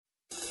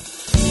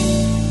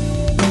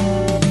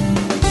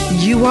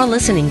You are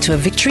listening to a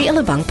Victory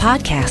Alabang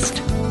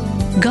podcast.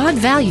 God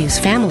values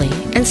family,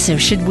 and so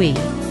should we.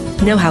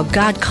 Know how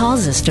God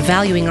calls us to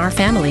valuing our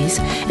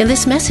families in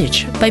this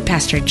message by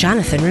Pastor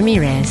Jonathan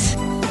Ramirez.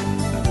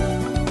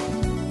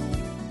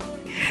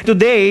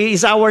 Today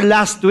is our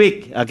last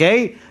week,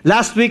 okay?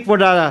 Last week for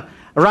the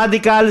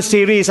Radical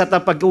series at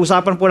ang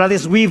pag-uusapan po natin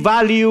is we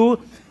value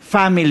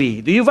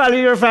family. Do you value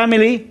your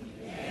family?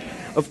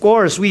 Of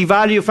course, we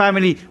value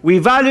family.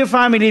 We value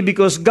family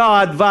because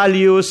God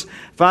values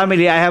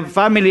family. I have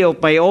family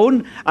of my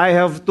own. I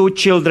have 2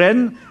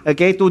 children,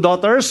 okay, 2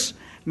 daughters.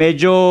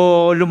 Medyo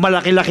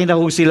lumalaki-laki na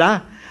ho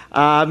sila.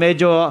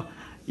 Medyo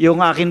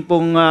yung akin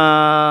pong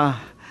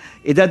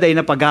edad ay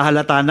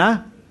napaghahalata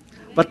na.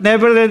 But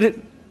nevertheless,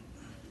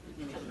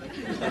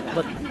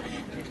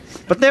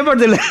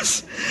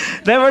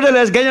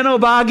 ganyan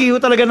o, bahagi ho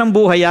talaga ng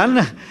buhay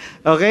yan.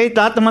 Okay,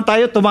 lahat naman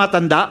tayo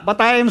tumatanda.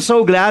 But I am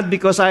so glad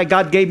because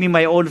God gave me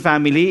my own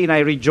family and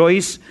I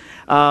rejoice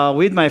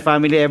with my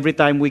family every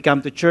time we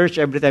come to church,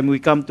 every time we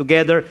come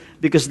together,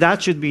 because that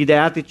should be the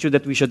attitude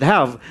that we should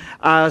have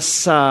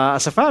as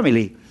a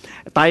family.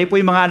 Tayo po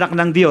yung mga anak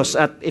ng Diyos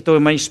at ito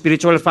may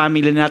spiritual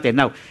family natin.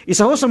 Now,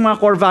 isa ho sa mga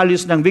core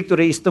values ng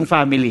Victory is itong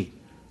family.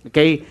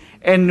 Okay?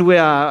 And we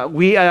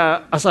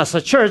as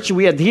a church,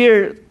 we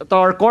adhere to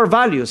our core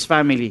values,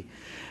 family.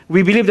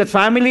 We believe that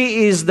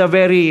family is the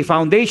very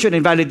foundation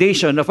and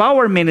validation of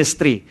our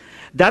ministry.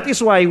 That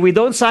is why we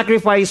don't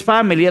sacrifice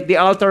family at the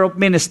altar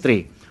of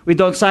ministry. We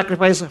don't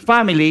sacrifice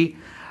family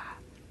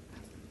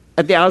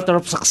at the altar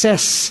of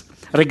success.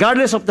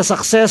 Regardless of the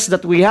success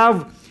that we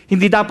have,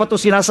 hindi dapat to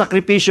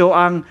sinasakripisyo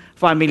ang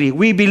family.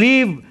 We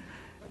believe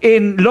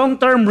in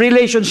long-term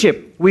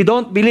relationship. We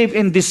don't believe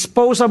in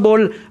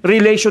disposable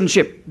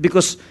relationship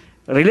because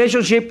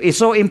relationship is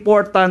so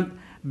important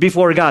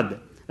before God.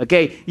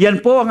 Okay,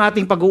 yan po ang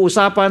ating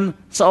pag-uusapan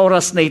sa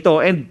oras na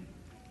ito. And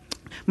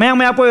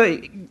maya-maya po,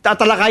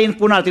 tatalakayin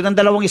po natin ang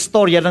dalawang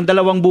istorya ng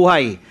dalawang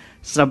buhay.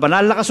 Sa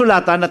banal na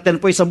kasulatan at yan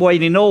po sa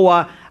buhay ni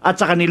Noah at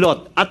saka ni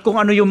Lot. At kung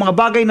ano yung mga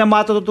bagay na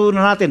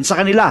matututunan natin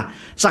sa kanila,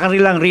 sa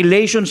kanilang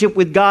relationship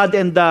with God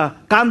and the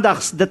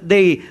conducts that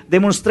they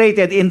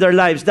demonstrated in their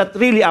lives that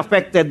really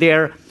affected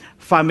their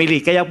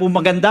family. Kaya po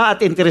maganda at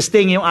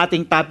interesting yung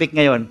ating topic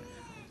ngayon.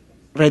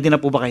 Ready na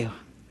po ba kayo?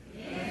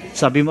 Yes.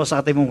 Sabi mo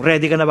sa katabi mong,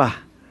 ready ka na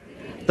ba?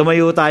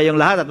 Tumayo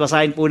tayong lahat at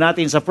basahin po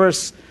natin sa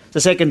 2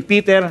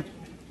 Peter,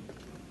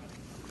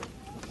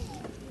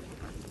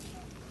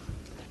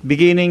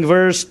 beginning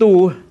verse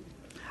 2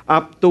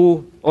 up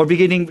to, or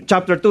beginning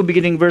chapter 2,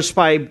 beginning verse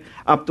 5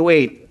 up to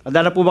 8.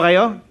 Handa na po ba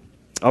kayo?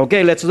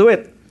 Okay, let's do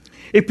it.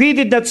 If he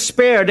did not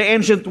spare the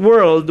ancient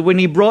world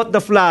when he brought the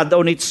flood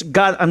on its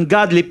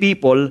ungodly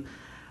people,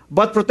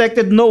 but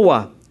protected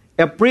Noah,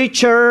 a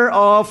preacher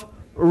of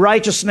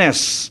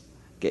righteousness,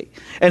 okay,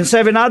 and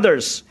 7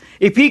 others,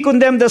 if he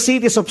condemned the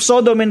cities of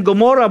Sodom and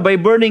Gomorrah by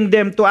burning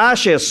them to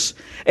ashes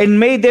and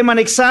made them an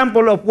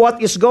example of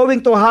what is going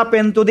to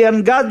happen to the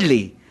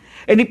ungodly,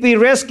 and if he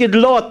rescued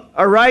Lot,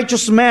 a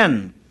righteous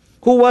man,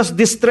 who was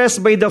distressed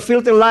by the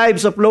filthy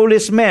lives of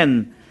lawless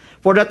men,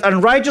 for that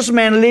unrighteous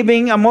man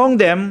living among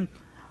them,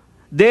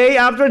 day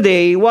after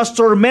day, was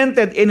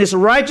tormented in his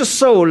righteous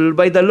soul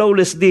by the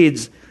lawless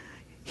deeds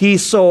he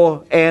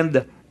saw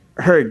and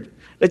heard.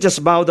 Let's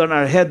just bow down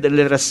our head and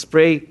let us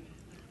pray.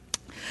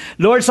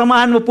 Lord,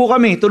 samahan mo po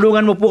kami,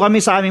 tulungan mo po kami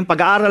sa aming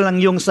pag-aaral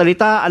ng iyong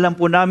salita. Alam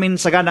po namin,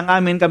 sa ganang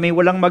amin kami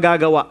walang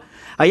magagawa.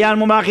 Hayaan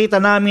mo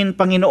makita namin,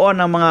 Panginoon,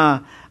 ang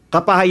mga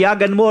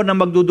kapahayagan mo na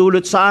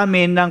magdudulot sa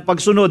amin ng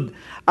pagsunod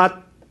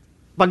at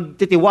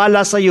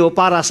pagtitiwala sa iyo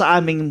para sa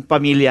aming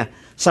pamilya.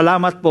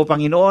 Salamat po,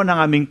 Panginoon,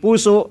 ang aming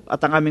puso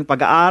at ang aming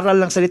pag-aaral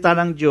ng salita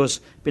ng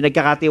Diyos.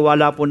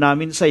 Pinagkakatiwala po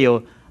namin sa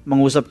iyo.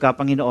 Mangusap ka,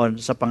 Panginoon,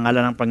 sa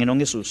pangalan ng Panginoong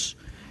Yesus.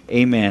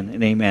 Amen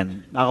and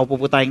amen. Nakaupo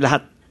po tayong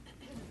lahat.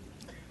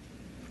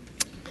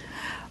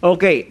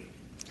 Okay.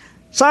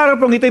 Sa araw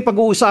pong ito'y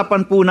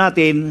pag-uusapan po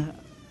natin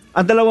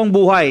ang dalawang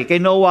buhay,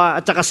 kay Noah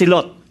at saka si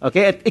Lot.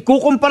 Okay? At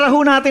ikukumpara ho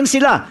natin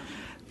sila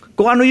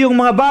kung ano yung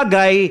mga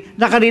bagay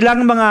na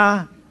kanilang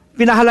mga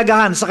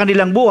pinahalagahan sa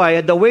kanilang buhay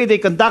at the way they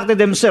conducted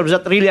themselves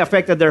that really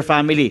affected their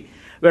family.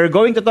 We're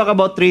going to talk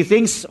about 3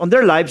 things on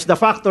their lives, the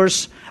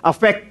factors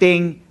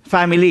affecting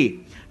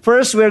family.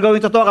 First, we're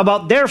going to talk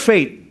about their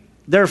faith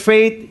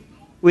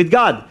with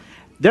God,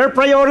 their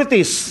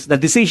priorities, the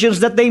decisions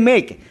that they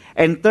make.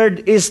 And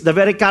third is the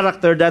very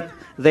character that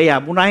they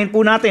have. Unahin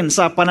po natin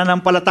sa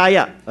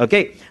pananampalataya.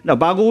 Okay? Now,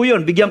 bago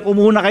yun, bigyan ko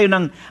muna kayo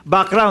ng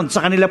background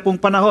sa kanila pong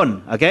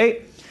panahon.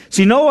 Okay?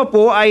 Si Noah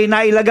po ay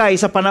nailagay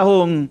sa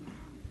panahong,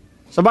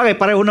 sabagay,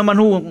 pareho naman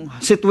ho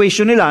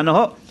situation nila,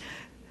 no?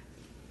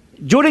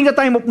 During the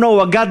time of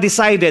Noah, God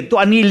decided to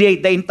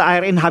annihilate the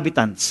entire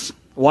inhabitants.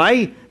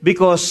 Why?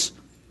 Because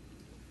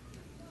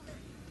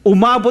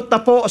umabot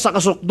na po sa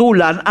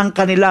kasukdulan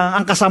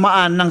ang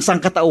kasamaan ng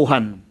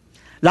sangkatauhan.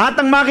 Lahat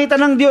ng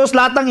makita ng Diyos,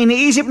 lahat ng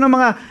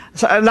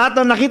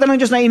nakita ng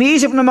Diyos na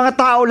iniisip ng mga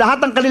tao, lahat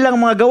ng kanilang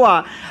mga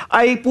gawa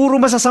ay puro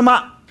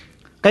masasama.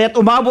 Kaya't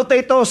umabot na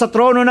ito sa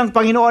trono ng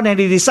Panginoon and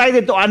He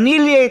decided to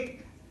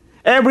annihilate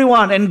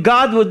Everyone. And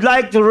God would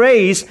like to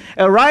raise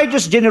a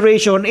righteous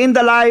generation in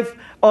the life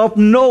of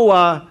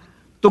Noah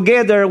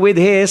together with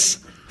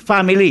his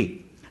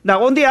family.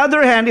 Now, on the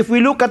other hand, if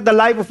we look at the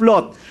life of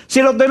Lot,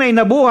 si Lot doon ay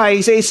nabuhay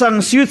sa isang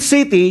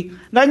city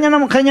na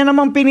kanya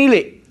namang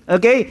pinili.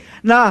 Okay?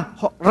 Na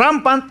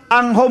rampant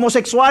ang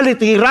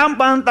homosexuality,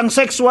 rampant ang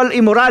sexual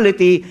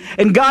immorality,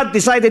 and God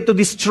decided to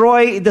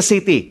destroy the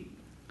city.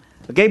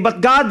 Okay? But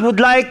God would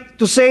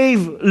like to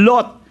save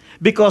Lot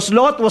because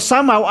Lot was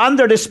somehow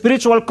under the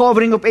spiritual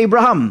covering of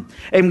Abraham.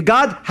 And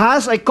God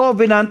has a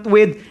covenant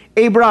with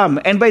Abraham.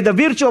 And by the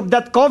virtue of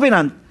that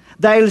covenant,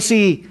 dahil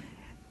si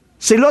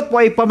Lot po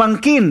ay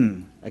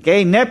pamangkin,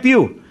 okay,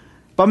 nephew.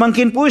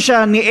 Pamangkin po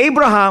siya ni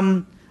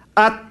Abraham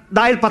at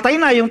dahil patay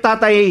na yung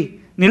tatay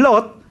ni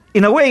Lot,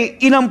 in a way,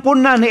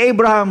 inampun na ni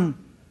Abraham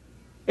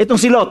itong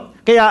si Lot.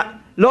 Kaya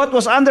Lot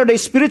was under the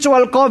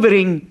spiritual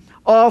covering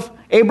of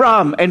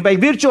Abraham. And by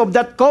virtue of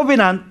that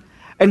covenant,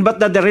 but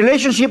the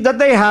relationship that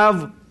they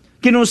have,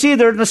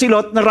 kinonsidered na si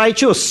Lot na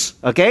righteous.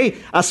 Okay?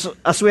 As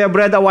we have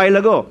read a while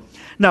ago.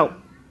 Now,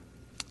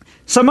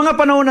 sa mga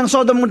panahon ng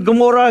Sodom at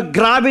Gomorrah,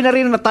 grabe na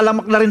rin,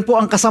 natalamak na rin po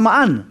ang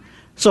kasamaan.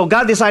 So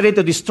God decided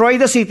to destroy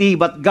the city,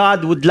 but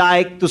God would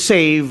like to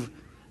save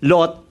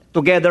Lot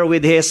together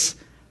with his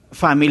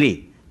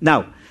family.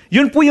 Now,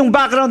 yun po yung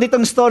background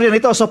nitong story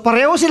nito. So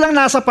pareho silang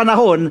nasa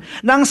panahon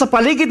nang sa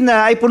paligid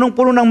na ay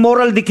punong-puno ng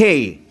moral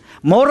decay,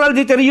 moral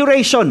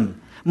deterioration,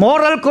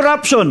 moral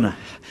corruption.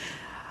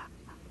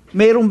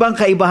 Mayroon bang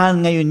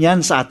kaibahan ngayon yan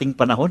sa ating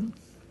panahon?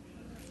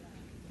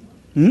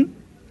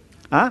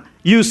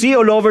 You see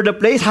all over the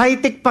place,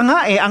 high-tech pa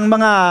nga ang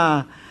mga,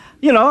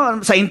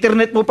 sa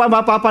internet mo pa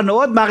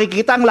mapapanood,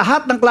 makikita ang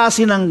lahat ng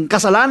klase ng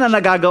kasalanan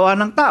na gagawa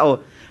ng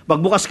tao.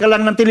 Magbukas ka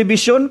lang ng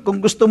telebisyon, kung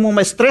gusto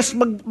mong ma-stress,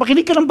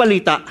 makinig ka ng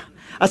balita.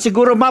 At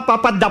siguro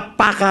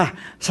mapapadapa ka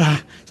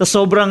sa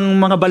sobrang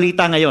mga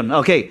balita ngayon.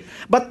 Okay.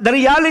 But the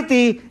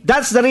reality,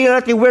 that's the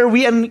reality where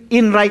we are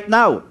in right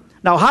now.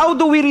 Now, how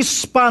do we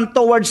respond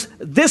towards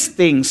these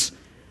things?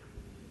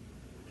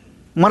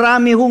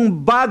 Marami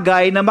hong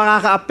bagay na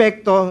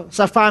makakaapekto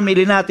sa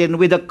family natin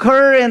with the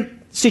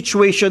current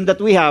situation that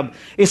we have,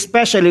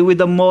 especially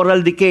with the moral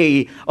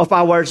decay of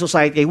our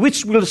society,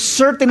 which will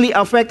certainly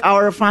affect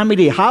our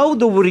family. How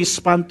do we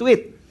respond to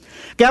it?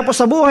 Kaya po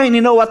sa buhay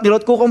ni Noah at ni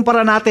Lot,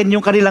 kukumpara natin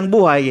yung kanilang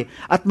buhay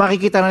at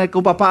makikita natin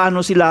kung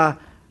paano sila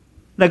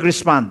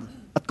nag-respond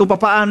at kung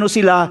paano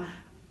sila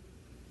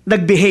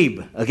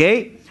nag-behave.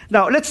 Okay?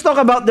 Now, let's talk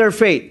about their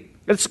faith.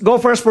 Let's go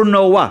first for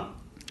Noah.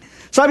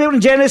 Sabi mo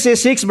in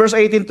Genesis 6 verse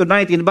 18 to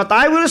 19, "But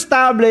I will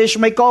establish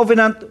my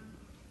covenant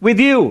with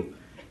you.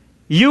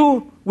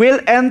 You will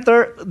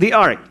enter the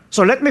ark."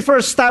 So let me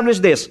first establish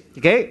this.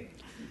 Okay?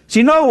 Si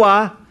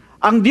Noah,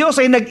 ang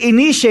Diyos ay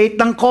nag-initiate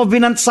ng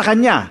covenant sa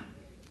kanya.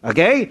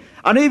 Okay?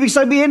 Ano ibig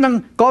sabihin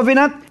ng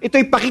covenant?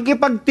 Ito'y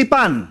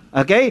pakikipagtipan.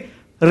 Okay?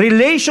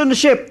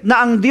 Relationship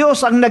na ang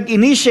Diyos ang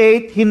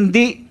nag-initiate,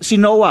 hindi si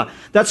Noah.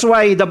 That's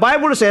why the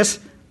Bible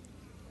says,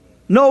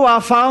 Noah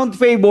found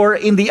favor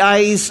in the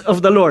eyes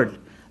of the Lord.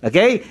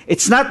 Okay?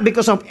 It's not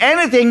because of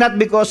anything, not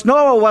because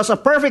Noah was a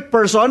perfect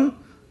person.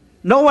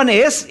 No one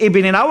is,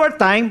 even in our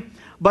time.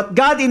 But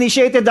God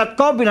initiated that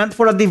covenant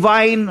for a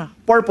divine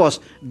purpose.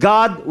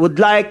 God would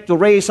like to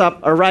raise up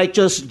a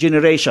righteous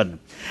generation.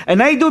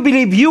 And I do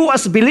believe you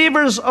as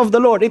believers of the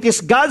Lord, it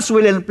is God's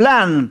will and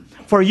plan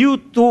for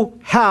you to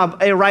have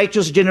a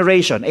righteous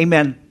generation.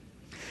 Amen.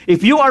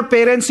 If you are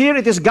parents here,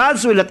 it is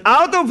God's will that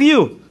out of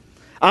you,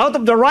 out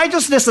of the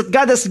righteousness that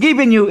God has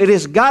given you, it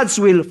is God's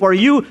will for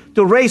you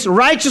to raise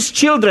righteous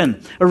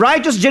children, a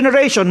righteous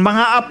generation,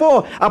 mga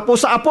apo, apo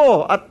sa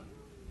apo, at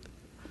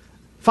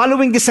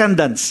following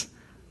descendants.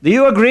 Do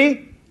you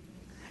agree?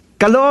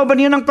 Kalooban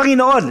yun ng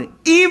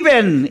Panginoon,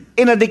 even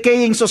in a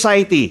decaying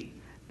society.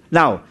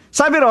 Now,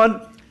 sabi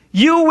ron,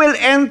 you will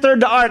enter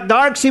the ark. The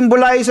ark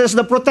symbolizes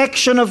the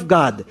protection of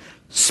God.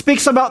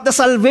 Speaks about the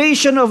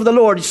salvation of the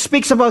Lord.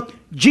 Speaks about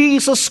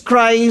Jesus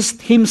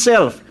Christ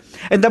Himself.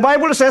 And the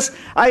Bible says,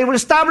 I will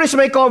establish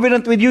my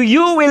covenant with you.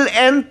 You will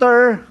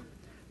enter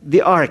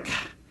the ark.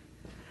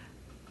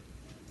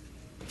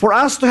 For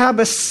us to have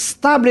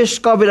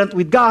established covenant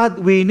with God,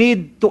 we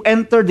need to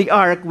enter the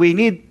ark. We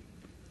need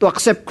to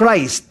accept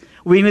Christ.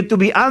 We need to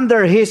be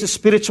under His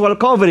spiritual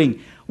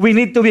covering. We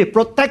need to be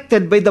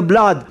protected by the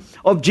blood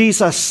of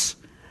Jesus.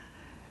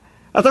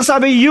 At ang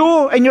sabi,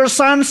 you and your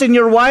sons and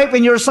your wife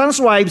and your sons'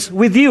 wives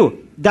with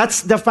you.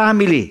 That's the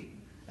family.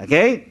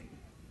 Okay?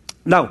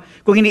 Now,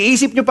 kung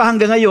iniisip nyo pa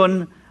hanggang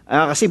ngayon,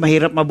 kasi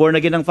mahirap ma-born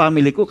again ang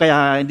family ko,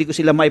 kaya hindi ko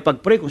sila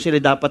maipag-pray kung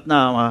sila dapat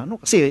na,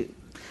 kasi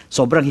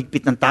sobrang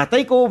higpit ng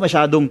tatay ko,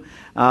 masyadong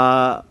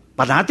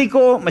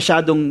panatiko,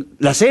 masyadong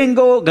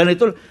lasenggo,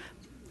 ganito.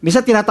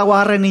 Minsan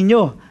tinatawaran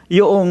ninyo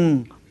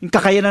yung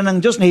kakayanan ng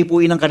Diyos na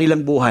hipuin ang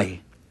kanilang buhay.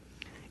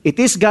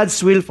 It is God's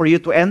will for you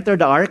to enter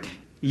the ark,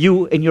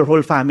 you and your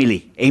whole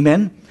family.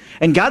 Amen?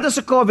 And God has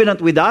a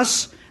covenant with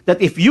us that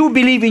if you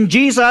believe in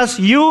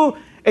Jesus, you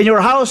and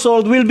your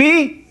household will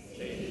be?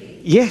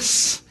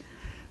 Yes.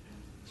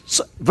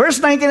 So, verse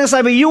 19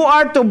 sabi, you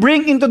are to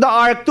bring into the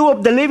ark 2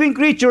 of the living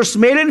creatures,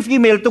 male and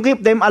female, to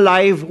keep them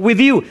alive with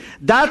you.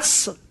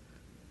 That's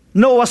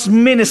Noah's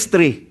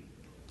ministry.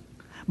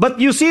 But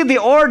you see the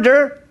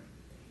order,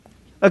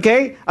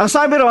 okay? Ang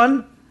sabi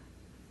ron,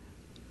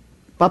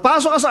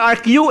 papasok ka sa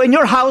ark, you and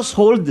your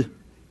household.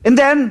 And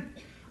then,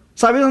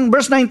 sabi ng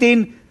verse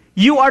 19,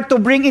 you are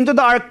to bring into the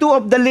ark 2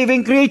 of the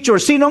living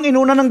creatures. Sinong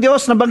inuna ng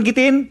Diyos na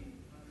banggitin?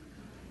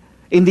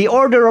 In the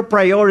order of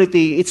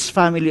priority, it's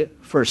family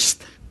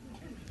first.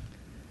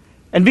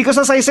 And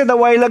because as I said a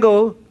while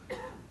ago,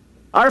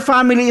 our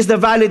family is the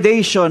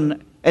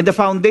validation and the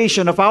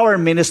foundation of our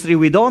ministry.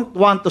 We don't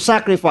want to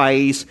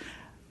sacrifice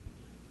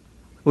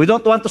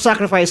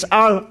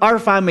our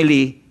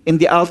family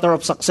in the altar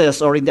of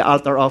success or in the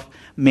altar of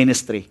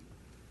ministry.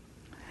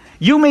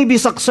 You may be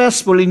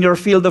successful in your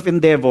field of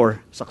endeavor.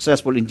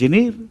 Successful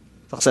engineer,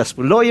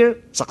 successful lawyer,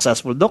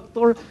 successful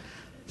doctor,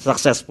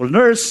 successful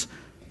nurse,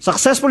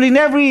 successful in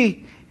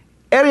every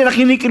area na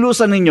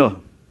kinikilusan ninyo.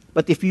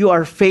 But if you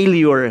are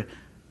failure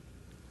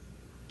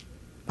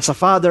as a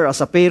father,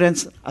 as a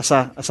parent, as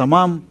a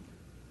mom,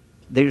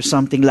 there's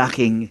something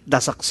lacking.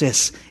 The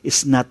success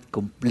is not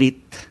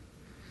complete.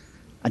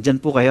 Andyan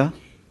po kayo?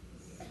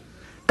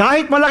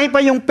 Kahit malaki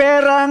pa yung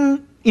perang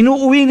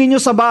inuuwi ninyo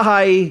sa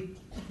bahay,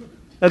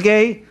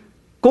 okay?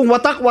 Kung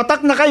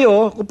watak-watak na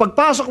kayo, kung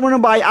pagpasok mo ng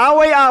bahay,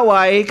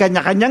 away-away,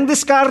 kanya-kanyang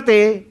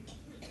diskarte,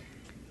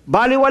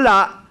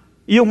 baliwala,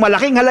 yung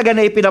malaking halaga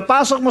na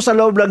ipinapasok mo sa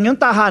loob lang yung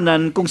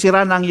tahanan kung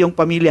sira na ang iyong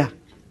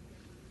pamilya.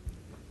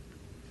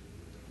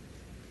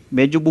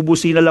 Medyo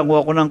bubusina lang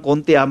ako ng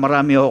konti,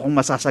 marami akong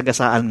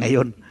masasagasaan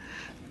ngayon.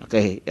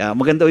 Okay,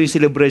 maganda yung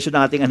celebration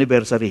ng ating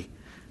anniversary.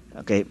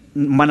 Okay,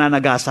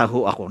 mananagasa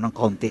ho ako ng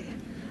konti.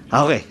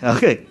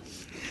 Okay.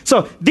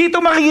 So,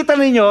 dito makikita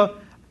ninyo,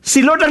 si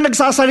Lord ang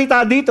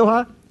nagsasalita dito,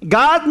 ha?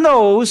 God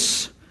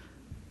knows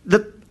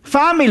that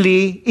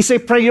family is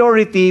a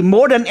priority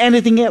more than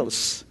anything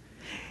else.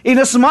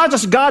 Inasmuch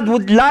as God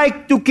would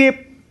like to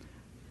keep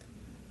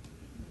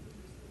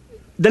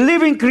the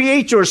living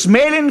creatures,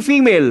 male and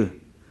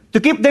female, to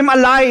keep them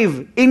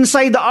alive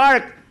inside the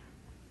ark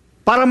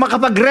para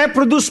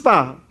makapag-reproduce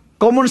pa.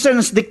 Common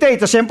sense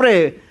dictates.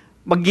 Siyempre,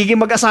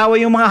 magiging mag-asawa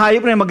yung mga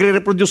hayop na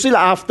magre-reproduce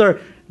sila after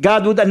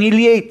God would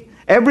annihilate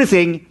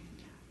everything.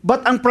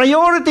 But ang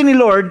priority ni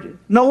Lord,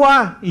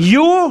 Noah,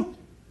 you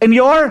and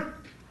your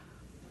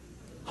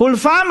whole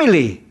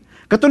family.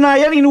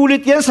 Katunayan,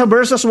 inulit yan sa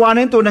verses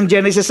 1 and 2 ng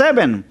Genesis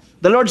 7.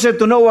 The Lord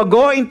said to Noah,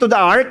 go into the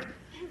ark,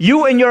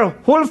 you and your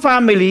whole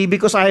family,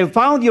 because I have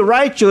found you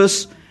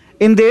righteous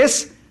in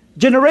this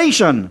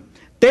generation.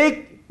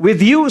 Take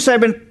with you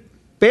 7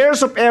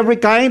 pairs of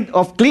every kind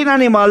of clean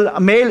animal,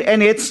 a male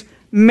and its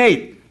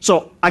mate.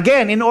 So,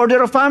 again, in order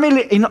of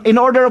family, in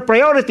order of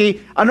priority,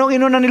 anong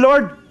inuna ni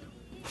Lord?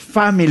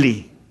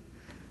 Family.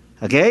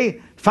 Okay?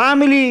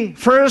 Family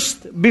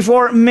first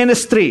before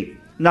ministry.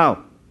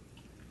 Now,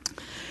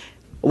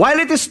 while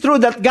it is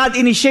true that God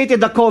initiated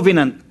the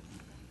covenant,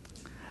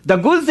 the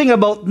good thing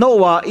about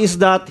Noah is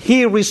that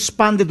he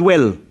responded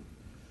well.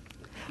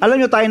 Alam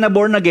nyo, tayo na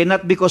born again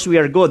not because we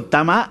are good.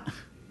 Tama?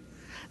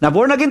 Na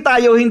born again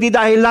tayo hindi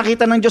dahil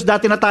nakita ng Diyos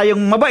dati na tayong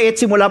mabait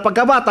simula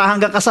pagkabata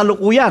hanggang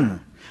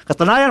kasalukuyan.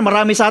 Katunayan,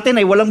 marami sa atin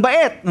ay walang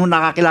bait nung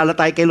nakakilala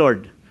tayo kay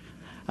Lord.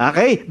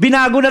 Okay?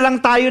 Binago na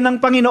lang tayo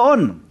ng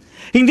Panginoon.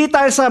 Hindi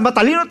tayo sa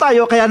matalino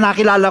tayo kaya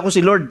nakilala ko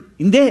si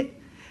Lord. Hindi.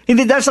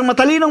 Hindi dahil sa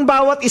matalinong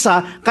bawat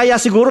isa kaya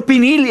siguro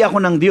pinili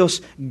ako ng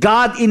Diyos.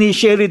 God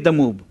initiated the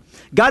move.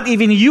 God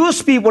even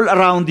used people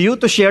around you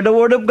to share the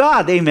Word of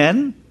God.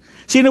 Amen?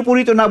 Sino po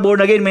rito na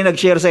born again may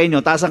nag-share sa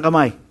inyo? Taas ang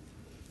kamay.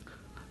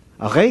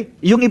 Okay?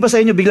 Yung iba sa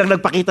inyo biglang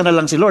nagpakita na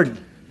lang si Lord.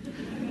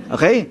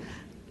 Okay?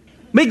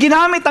 May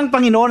ginamit ang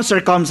Panginoon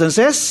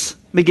circumstances,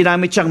 may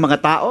ginamit siyang mga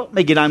tao,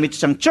 may ginamit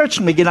siyang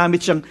church, may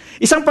ginamit siyang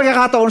isang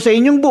pagkakataon sa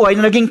inyong buhay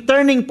na naging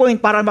turning point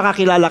para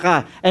makakilala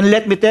ka. And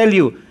let me tell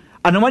you,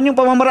 ano man yung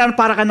pamamaraan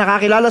para ka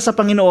nakakilala sa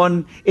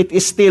Panginoon, it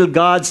is still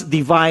God's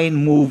divine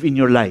move in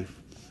your life.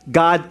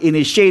 God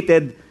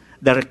initiated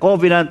the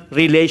covenant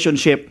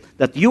relationship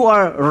that you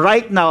are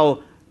right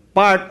now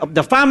part of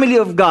the family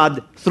of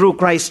God through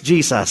Christ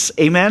Jesus.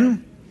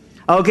 Amen?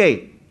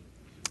 Okay.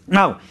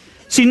 Now,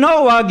 si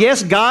Noah,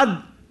 yes,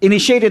 God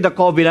initiated the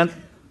covenant,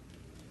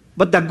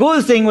 but the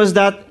good thing was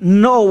that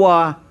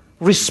Noah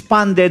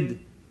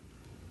responded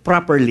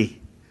properly.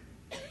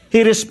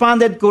 He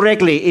responded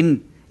correctly.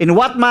 In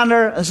what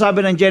manner?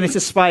 Sabi ng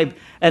Genesis 5,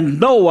 and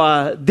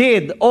Noah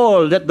did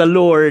all that the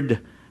Lord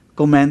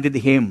commanded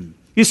him.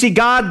 You see,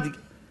 God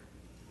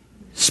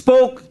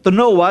spoke to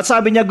Noah at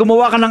sabi niya,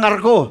 gumawa ka ng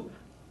arko.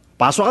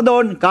 Pasok ka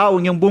doon, ikaw,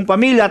 yung buong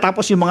pamilya,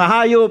 tapos yung mga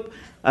hayop,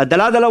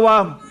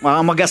 dala-dalawa, mga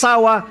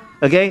mag-asawa,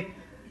 okay?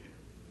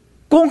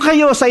 Kung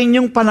kayo sa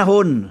inyong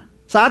panahon,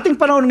 sa ating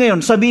panahon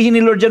ngayon, sabihin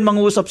ni Lord yan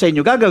mangusap sa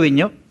inyo, gagawin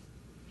nyo?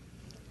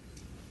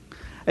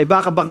 Ay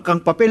baka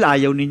bangkang papel,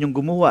 ayaw ninyong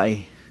gumawa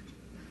eh.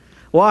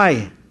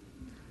 Why?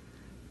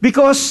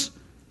 Because,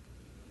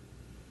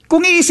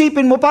 kung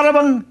iisipin mo, para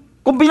bang,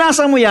 kung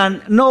binasa mo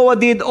yan, Noah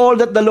did all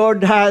that the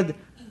Lord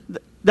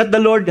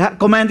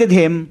commanded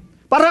him,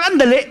 Parang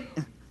andali.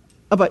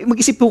 Aba,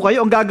 mag-isip po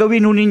kayo, ang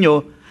gagawin nun ninyo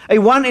ay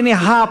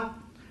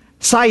 1.5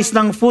 size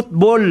ng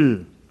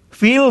football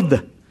field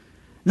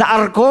na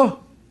arko.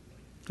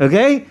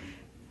 Okay?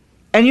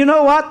 And you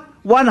know what?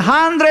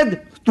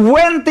 120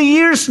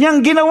 years niyang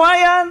ginawa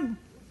yan.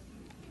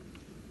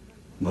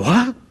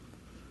 What?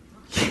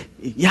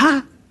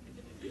 Yeah.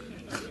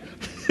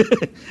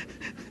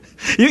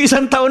 Yung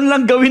 1 taon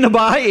lang gawin na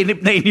bahay, inip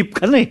na inip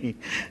ka na eh.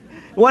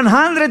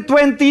 120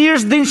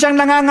 years din siyang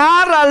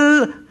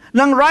nangangaral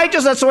ng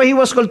righteousness. That's why he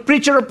was called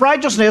preacher of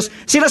righteousness.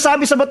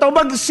 Sinasabi sa bato,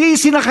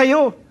 magsisi na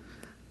kayo.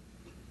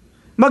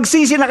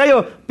 Magsisi na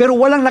kayo. Pero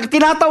walang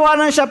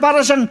tinatawanan siya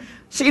para siyang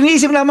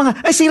iniisip na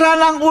mga, ay sira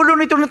na ang ulo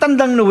nito na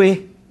tandang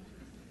Noe.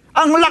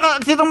 Ang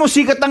kita mo,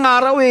 sikat ng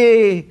araw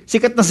eh.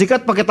 Sikat na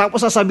sikat.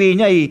 Pagkatapos sasabihin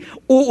niya eh,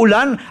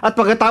 uulan. At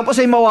pagkatapos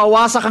ay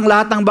mawawasak ang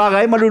lahat ng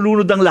bagay,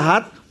 malulunod ang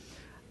lahat.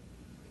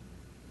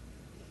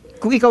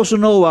 Kung ikaw si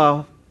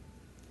Noah,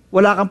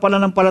 wala kang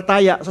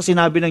pananampalataya sa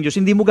sinabi ng Diyos,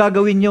 hindi mo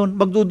gagawin yon.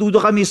 Magdududa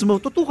ka mismo.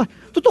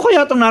 Totoo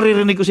kaya itong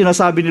naririnig ko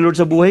sinasabi ni Lord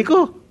sa buhay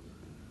ko?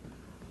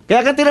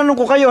 Kaya kung tinanong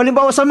ko kayo,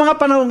 halimbawa sa mga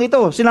panahong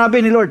ito,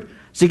 sinabi ni Lord,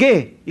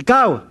 sige,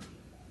 ikaw,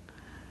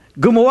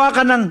 gumawa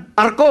ka ng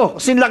arko,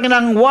 sinlaki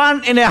ng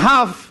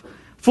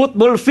 1.5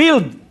 football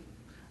field.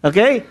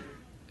 Okay?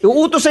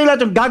 Iuutos sa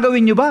lahat yung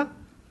gagawin nyo ba?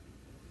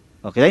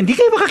 Okay, hindi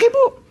kayo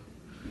makakibo.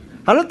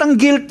 Halatang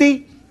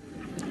guilty.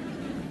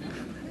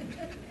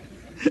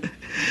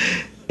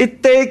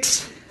 It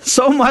takes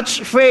so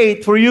much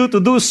faith for you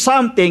to do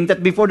something that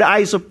before the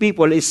eyes of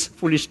people is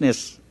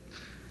foolishness.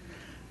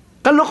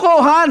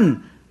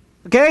 Kalokohan.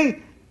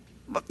 Okay?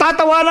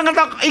 Tatawanan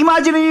ka.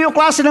 Imagine niyo yung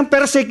klase ng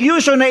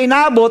persecution na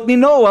inabot ni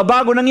Noah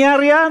bago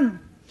nangyari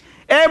yan.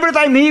 Every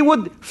time he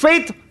would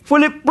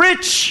faithfully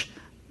preach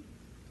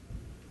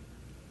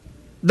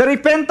the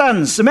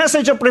repentance, the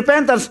message of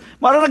repentance,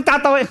 marang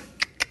nagtatawa.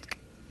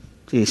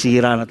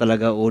 Sisira na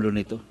talaga ulo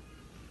nito.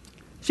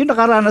 Sino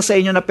nakaranas sa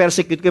inyo na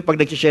persecute kayo pag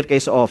nag-share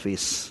kayo sa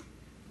office?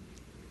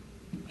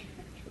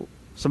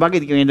 Sa bagay,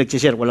 hindi kayo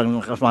nag-share, walang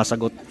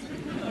nakasagot.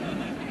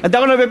 Hindi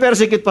ako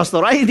nape-persecute,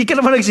 pastor. Ay, hindi ka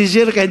naman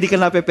nag-share kaya hindi ka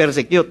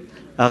nape-persecute.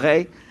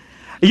 Okay?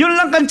 Yun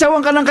lang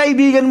kantsawang ka ng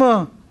kaibigan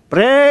mo.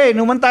 Pre,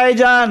 numan tayo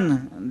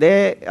dyan.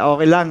 Hindi,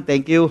 okay lang,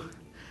 thank you.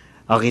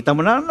 Kita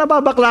mo na,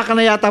 nababakla ka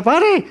na yata,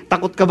 pare.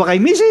 Takot ka ba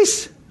kay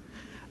misis?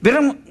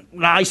 Pero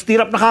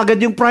na-stir up na kagad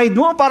yung pride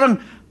mo. Parang,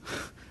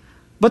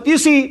 but you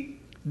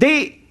see,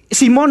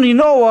 Simon ni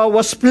Noah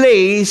was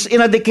placed in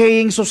a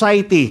decaying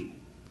society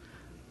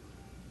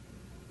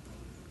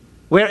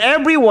where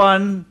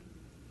everyone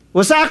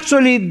was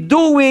actually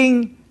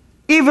doing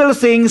evil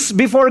things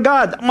before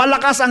God.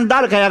 Malakas ang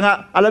dal. Kaya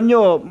nga, alam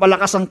nyo,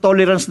 malakas ang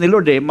tolerance ni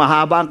Lord eh.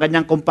 Mahaba ang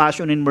kanyang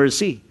compassion and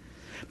mercy.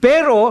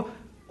 Pero,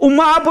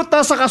 umaabot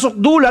na sa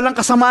kasukdulan ng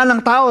kasamaan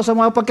ng tao sa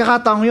mga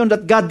pagkakataong yun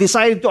that God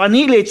decided to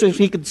annihilate so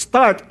He could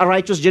start a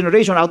righteous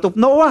generation out of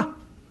Noah.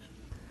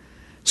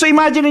 So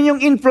imagine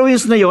yung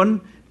influence na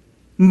yun.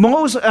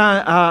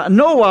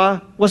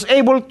 Noah was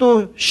able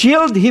to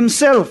shield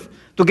himself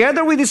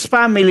together with his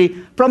family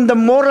from the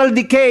moral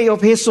decay of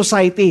his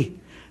society.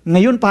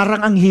 Ngayon parang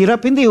ang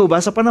hirap, hindi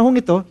ba, sa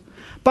panahong ito?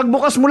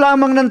 Pagbukas mo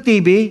lamang ng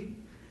TV,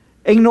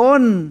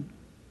 noon,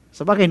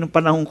 sa bagay, nung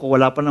panahon ko,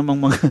 wala pa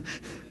namang mga...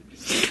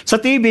 sa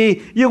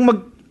TV, yung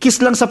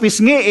mag-kiss lang sa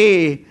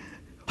pisngi,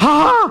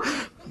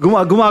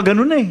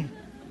 gumaganon eh.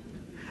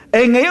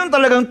 Ngayon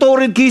talagang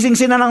torrid kissing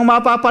sina nang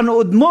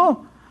mapapanood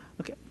mo.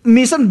 Okay.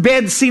 Minsan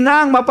bed scene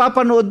ang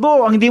mapapanood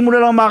mo. Ang hindi mo na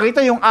lang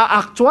makita yung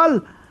actual.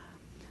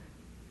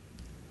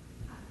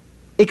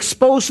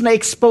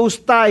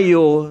 Exposed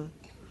tayo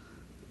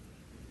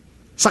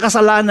sa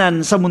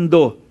kasalanan sa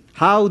mundo.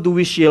 How do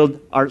we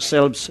shield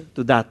ourselves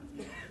to that?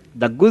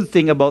 The good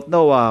thing about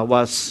Noah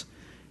was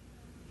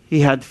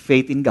he had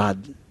faith in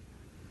God.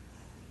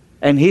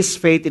 And his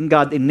faith in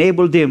God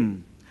enabled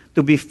him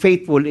to be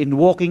faithful in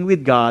walking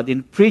with God,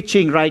 in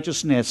preaching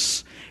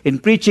righteousness, in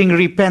preaching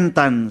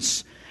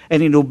repentance, and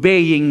in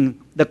obeying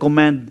the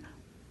command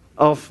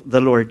of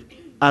the Lord,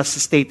 as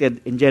stated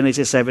in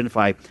Genesis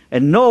 7:5.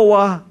 And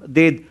Noah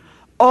did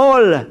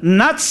all,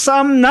 not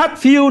some,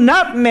 not few,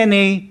 not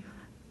many.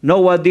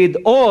 Noah did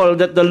all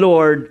that the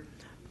Lord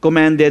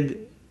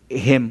commanded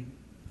him.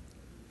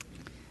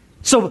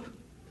 So,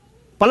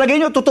 palagay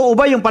nyo, totoo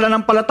ba yung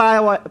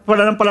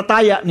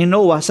pananampalataya ni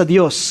Noah sa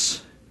Diyos?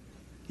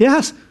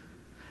 Yes.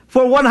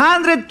 For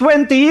 120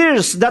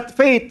 years, that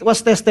faith was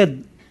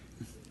tested.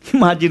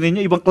 Imagine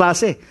niyo, ibang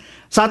klase.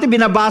 Sa atin,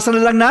 binabasa na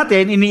lang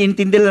natin,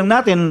 iniintindi lang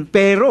natin,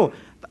 pero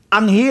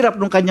ang hirap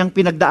ng kanyang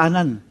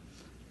pinagdaanan.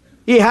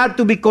 He had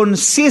to be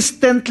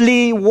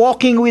consistently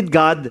walking with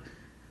God,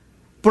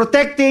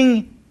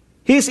 protecting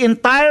his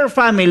entire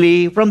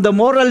family from the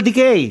moral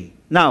decay.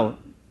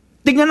 Now,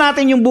 tingnan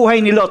natin yung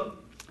buhay ni Lot.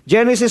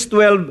 Genesis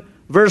 12,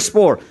 verse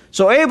 4.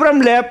 So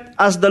Abram left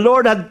as the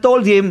Lord had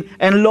told him,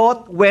 and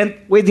Lot went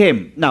with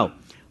him. Now,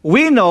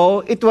 we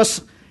know it was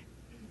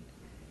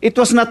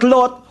not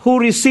Lot who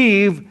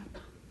received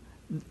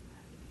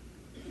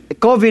a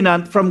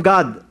covenant from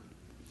God.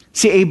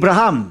 Si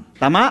Abraham.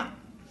 Tama?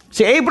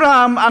 Si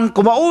Abraham ang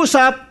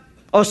kumausap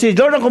O si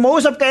Lord ang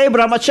kumausap kay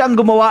Abraham at siya ang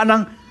gumawa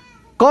ng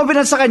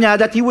covenant sa kanya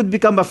that he would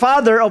become a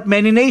father of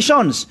many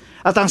nations.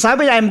 At ang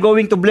sabi niya, I'm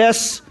going to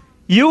bless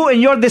you and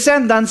your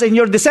descendants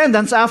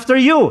after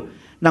you.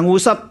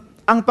 Nangusap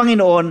ang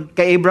Panginoon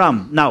kay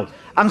Abraham. Now,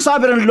 ang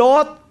sabi ng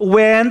Lot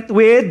went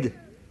with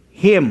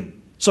him.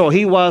 So,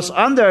 he was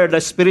under the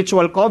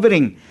spiritual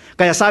covering.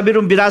 Kaya sabi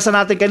nung binasa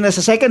natin kanina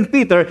sa 2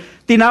 Peter,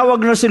 tinawag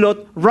na si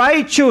Lot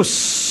righteous.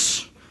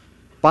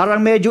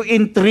 Parang medyo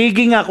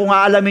intriguing nga kung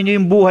aalamin nyo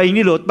yung buhay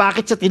ni Lot.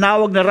 Bakit siya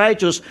tinawag na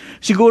righteous?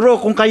 Siguro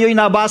kung kayo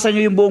inabasa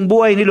nyo yung buong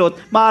buhay ni Lot,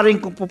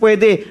 maaaring kung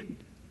pwede,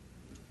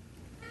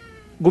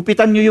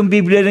 gupitan nyo yung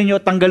Biblia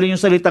ninyo, tanggalin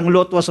yung salitang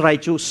Lot was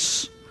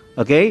righteous.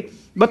 Okay?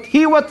 But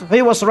he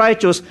was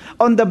righteous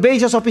on the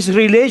basis of his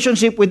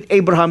relationship with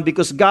Abraham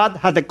because God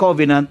had a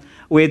covenant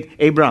with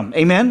Abraham.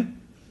 Amen?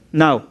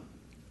 Now,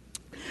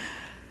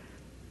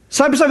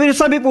 sabi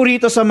po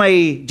rito sa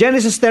may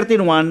Genesis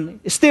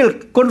 13:1, still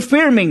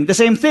confirming the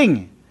same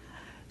thing.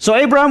 So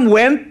Abraham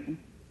went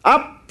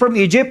up from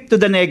Egypt to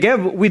the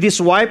Negev with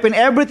his wife and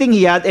everything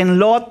he had, and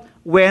Lot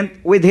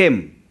went with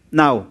him.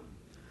 Now,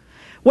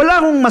 wala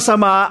akong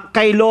masama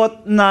kay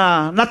Lot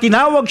na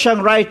tinawag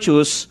siyang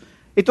righteous.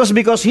 It was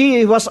because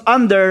he was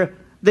under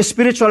the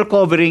spiritual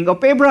covering of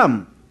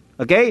Abraham.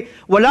 Okay?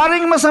 Wala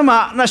ring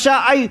masama na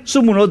siya ay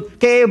sumunod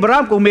kay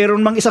Abraham kung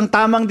mayroon mang isang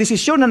tamang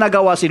desisyon na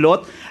nagawa si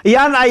Lot.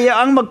 Yan ay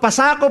ang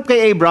magpasakop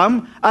kay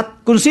Abraham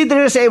at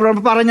consider si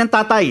Abraham para niyang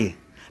tatay.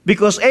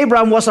 Because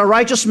Abraham was a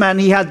righteous man,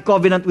 he had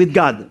covenant with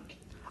God.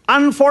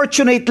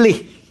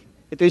 Unfortunately,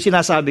 ito yung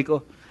sinasabi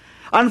ko.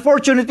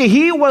 Unfortunately,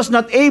 he was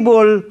not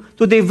able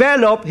to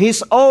develop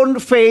his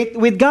own faith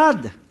with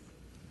God.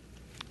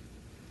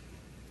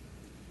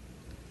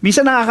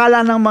 Minsan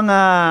nakakala ng mga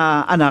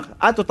anak,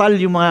 total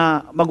yung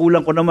mga magulang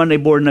ko naman ay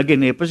born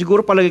again Pero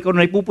siguro palagi ko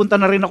na ipupunta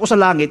na rin ako sa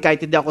langit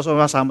kahit hindi ako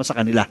sumasama sa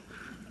kanila.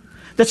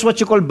 That's what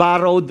you call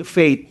borrowed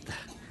faith.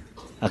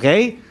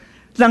 Okay?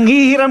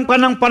 Nanghihiram ka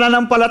ng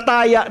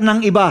pananampalataya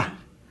ng iba.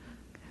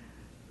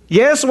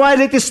 Yes, while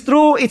it is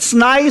true, it's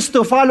nice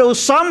to follow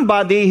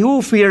somebody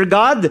who fear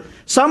God,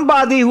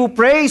 somebody who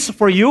prays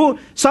for you,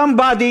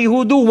 somebody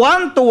who do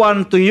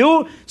one-to-one to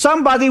you,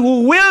 somebody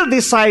who will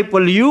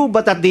disciple you,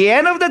 but at the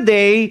end of the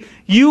day,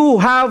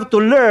 you have to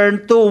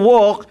learn to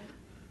walk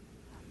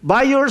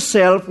by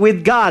yourself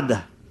with God.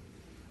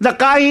 Na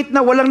kahit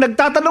na walang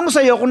nagtatanong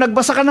sa iyo kung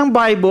nagbasa ka ng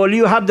Bible,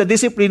 you have the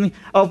discipline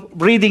of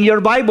reading your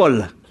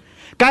Bible.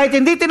 Kahit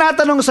hindi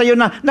tinatanong sa iyo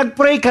na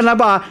nagpray ka na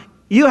ba,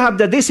 you have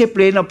the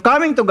discipline of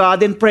coming to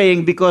God and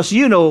praying because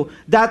you know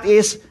that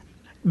is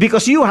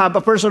because you have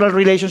a personal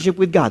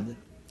relationship with God.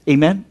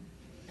 Amen?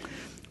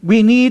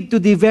 We need to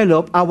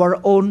develop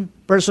our own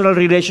personal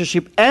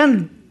relationship,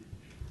 and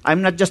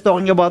I'm not just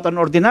talking about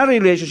an ordinary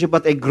relationship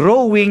but a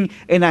growing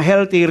and a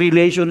healthy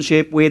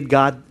relationship with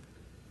God.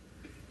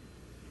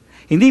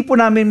 Hindi po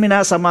namin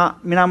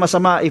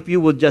minamasama if you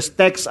would just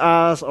text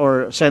us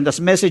or send us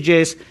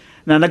messages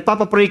na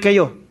nagpapapray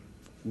kayo.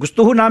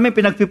 Gusto ho namin,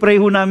 pinagpipray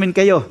ho namin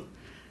kayo.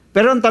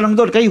 Pero ang tanong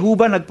doon, kayo ho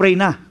ba nag-pray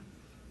na?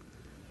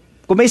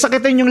 Kung may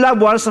sakitin yung loved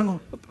ones,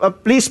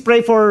 please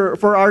pray for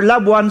our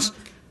loved ones.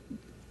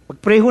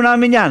 Pag-pray ho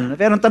namin yan.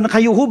 Pero ang tanong,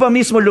 kayo ho ba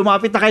mismo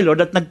lumapit na kay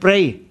Lord at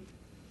nag-pray?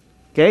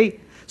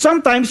 Okay?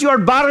 Sometimes you are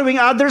borrowing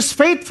others'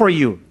 faith for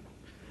you.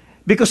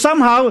 Because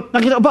somehow,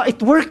 nakita, it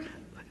worked.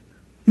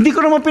 Hindi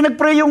ko naman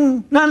pinag-pray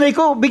yung nanay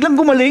ko, biglang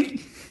gumaling.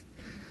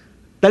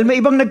 Dahil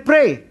may ibang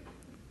nag-pray.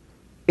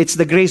 It's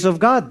the grace of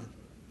God.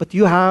 But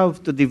you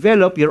have to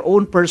develop your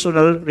own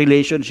personal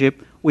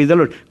relationship with the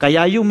Lord.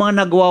 Kaya yung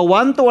mga nagawa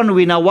one-to-one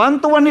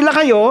nila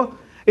kayo,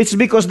 it's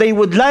because they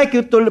would like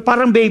you to,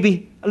 parang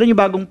baby. Alam niyo,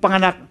 bagong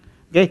panganak.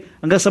 Okay?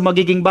 Hanggang sa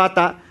magiging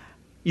bata,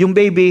 yung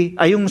baby,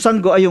 yung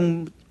sango,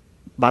 yung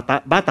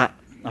bata.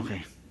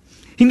 Okay.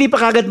 Hindi pa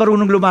kagad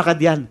marunong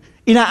lumakad yan.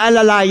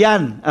 Inaalala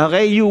yan.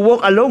 Okay? You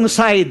walk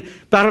alongside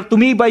para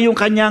tumibay yung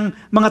kanyang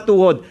mga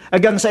tuhod.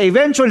 Hanggang sa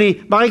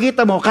eventually,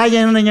 makikita mo,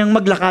 kaya na niyang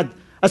maglakad.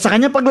 At sa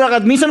kanyang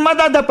paglakad, minsan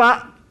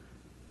madadapa,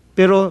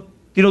 pero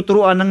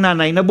tinuturuan ng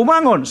nanay na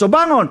bumangon. So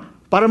bangon,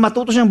 para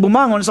matuto siyang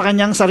bumangon sa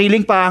kanyang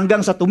sariling paa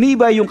hanggang sa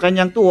tumibay yung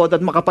kanyang tuhod at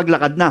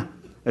makapaglakad na.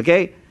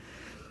 Okay?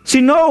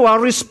 Si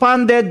Noah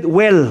responded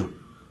well.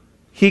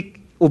 He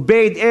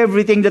obeyed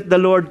everything that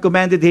the Lord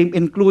commanded him,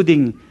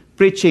 including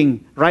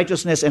preaching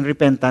righteousness and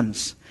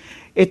repentance.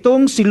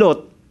 Itong si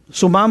Lot,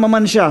 sumama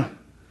man siya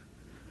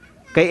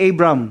kay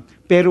Abram,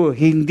 pero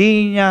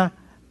hindi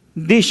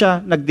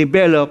siya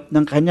nag-develop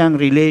ng kanyang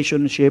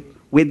relationship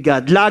with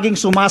God. Laging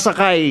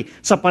sumasakay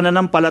sa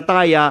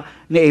pananampalataya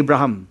ni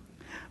Abraham.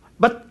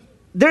 But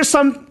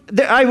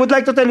I would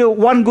like to tell you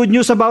one good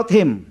news about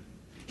him.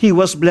 He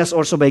was blessed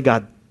also by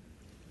God.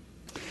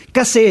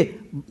 Kasi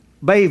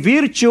by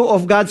virtue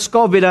of God's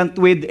covenant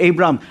with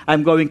Abraham,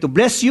 I'm going to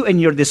bless you and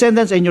your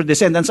descendants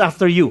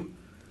after you.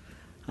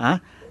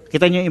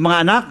 Kita niyo yung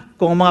mga anak,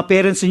 kung mga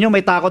parents niyo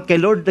may takot kay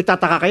Lord,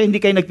 nagtataka kayo,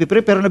 hindi kayo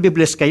nagpipray, pero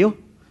nabibless kayo.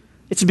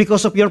 It's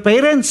because of your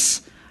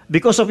parents.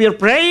 Because of your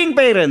praying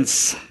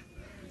parents.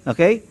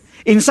 Okay?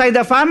 Inside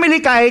the family,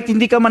 kahit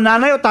hindi ka man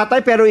nanay o tatay,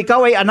 pero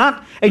ikaw ay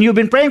anak, and you've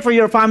been praying for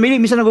your family,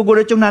 minsan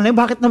nagugulat yung nanay,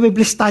 bakit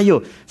nabibless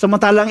tayo?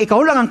 Samantalang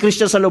ikaw lang ang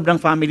Christian sa loob ng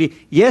family.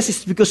 Yes,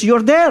 it's because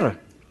you're there.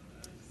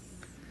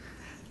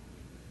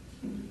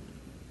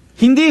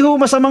 Hindi ho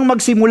masamang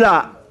magsimula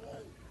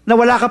na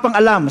wala ka pang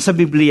alam sa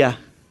Biblia.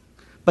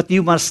 But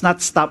you must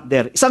not stop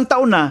there. Isang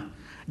taon na,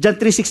 John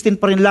 3:16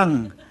 pa rin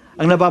lang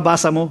ang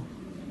nababasa mo.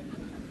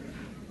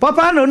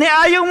 Paano?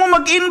 Ayaw mo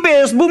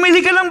mag-invest,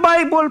 bumili ka ng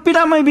Bible,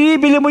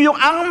 binibili mo yung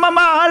ang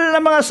mamahal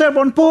na mga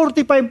sermon,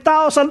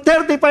 45,000,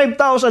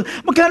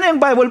 35,000. Magkano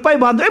yung Bible?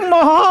 500.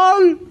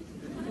 Mahal!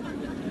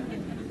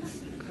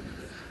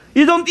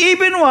 You don't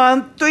even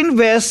want to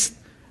invest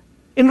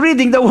in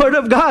reading the Word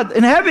of God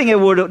and having a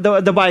word of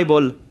the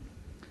Bible.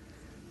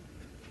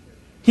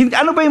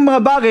 Ano ba yung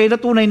mga bagay na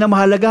tunay na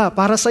mahalaga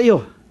para sa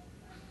iyo?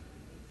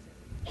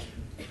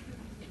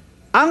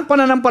 Ang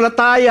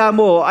pananampalataya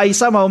mo ay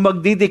somehow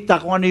magdidikta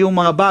kung ano yung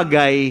mga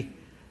bagay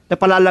na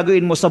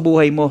palalaguin mo sa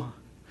buhay mo.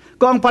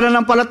 Kung ang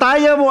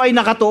pananampalataya mo ay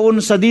nakatuon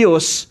sa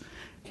Diyos,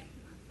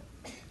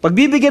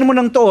 pagbibigyan mo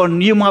ng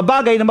tuon, yung mga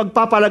bagay na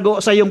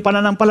magpapalago sa iyong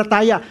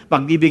pananampalataya,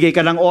 magbibigay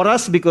ka ng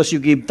oras because you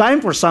give time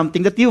for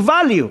something that you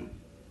value.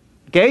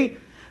 Okay?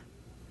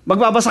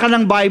 Magbabasa ka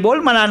ng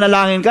Bible,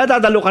 mananalangin ka,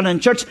 dadalo ka ng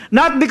church,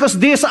 not because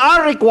these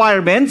are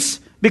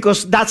requirements,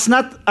 because that's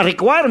not a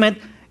requirement.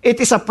 It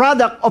is a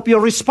product of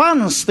your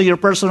response to your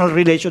personal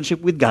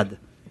relationship with God.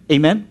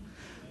 Amen?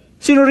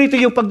 Sino rito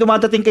yung pag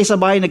dumadating kayo sa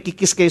bahay,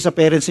 nagkikiss kayo sa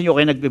parents niyo,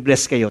 kayo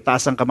nagbe-bless kayo,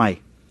 taas ang kamay.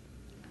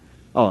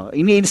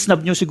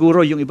 Ini-snub nyo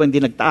siguro yung ibang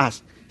hindi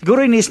nagtaas.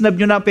 Siguro ini-snub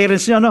nyo na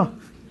parents niyo, no?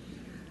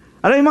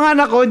 Alam yung mga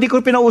anak ko, hindi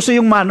ko pinauso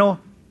yung mano.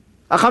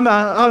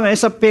 Kami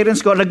sa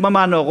parents ko,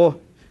 nagmamano ako.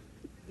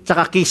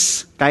 Tsaka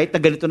kiss, kahit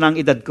na ganito na ang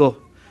edad ko.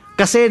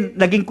 Kasi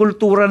naging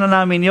kultura na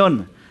namin yon.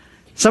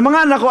 Sa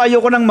mga anak ko,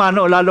 ayoko ng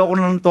mano, lalo ako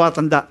nang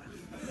tuwatanda.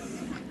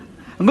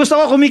 Ang gusto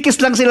ko, kumikis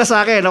lang sila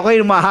sa akin.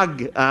 Okay,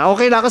 mahag.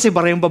 Okay na kasi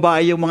parang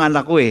babae yung mga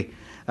anak ko eh.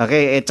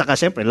 Okay, tsaka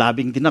syempre,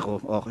 labing din ako.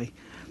 Okay.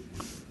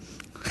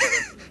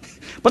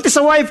 Pati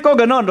sa wife ko,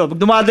 gano'n. Pag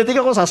dumadating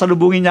ako,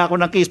 sasalubungin niya ako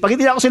ng kiss. Pag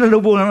hindi ako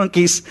sinalubungan ng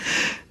kiss,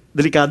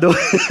 delikado.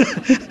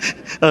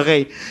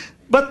 Okay.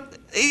 But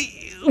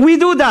we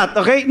do that,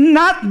 okay?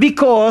 Not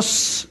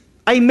because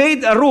I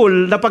made a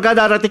rule na pag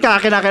darating ka,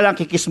 kailangan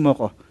kikiss mo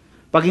ko.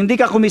 Pag hindi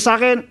ka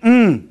kumisakin,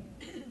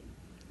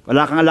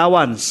 wala kang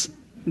allowance.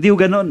 Hindi ko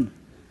ganun.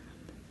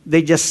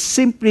 They just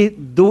simply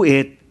do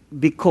it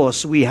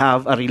because we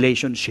have a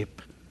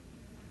relationship.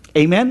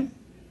 Amen?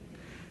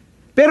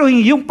 Pero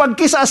yung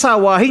pagkiss sa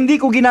asawa,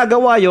 hindi ko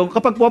ginagawa yung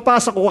kapag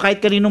pupasok ko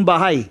kahit kaninong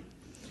bahay.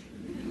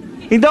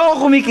 Hindi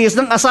ako kumikis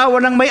ng asawa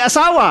ng may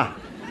asawa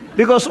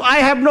because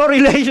I have no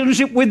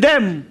relationship with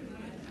them.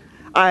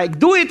 I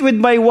do it with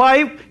my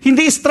wife,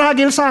 hindi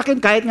struggle sa akin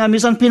kahit nga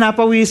minsan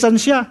pinapawisan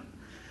siya.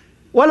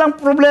 Walang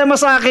problema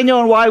sa akin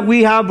yun. Why?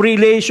 We have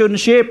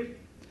relationship.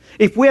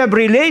 If we have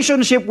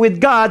relationship with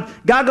God,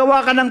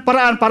 gagawa ka ng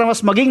paraan para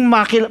mas maging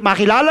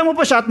makilala mo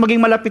pa siya at maging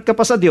malapit ka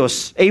pa sa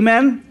Diyos.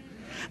 Amen?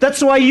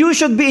 That's why you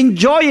should be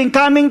enjoying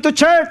coming to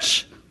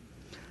church.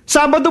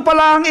 Sabado pa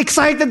lang,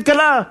 excited ka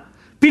na.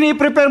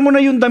 Piniprepare mo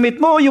na yung damit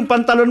mo, yung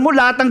pantalon mo,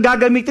 lahat ng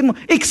gagamitin mo.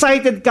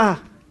 Excited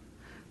ka.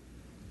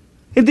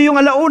 Hindi yung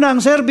alauna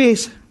ang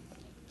service.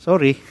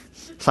 Sorry.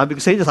 Sabi ko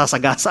sa inyo,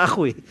 sasagasa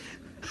ako eh.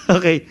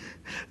 Okay.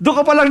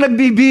 Doon ka palang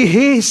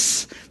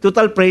nagbibihis.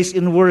 Total praise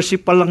and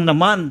worship pa lang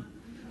naman.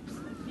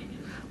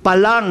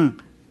 Palang.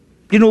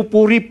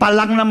 Pinupuri pa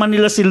lang naman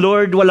nila si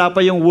Lord. Wala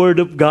pa yung Word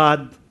of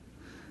God.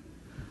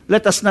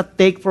 Let us not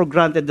take for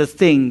granted the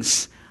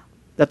things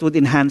that would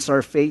enhance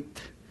our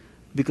faith.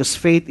 Because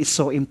faith is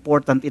so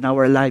important in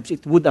our lives.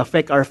 It would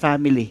affect our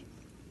family.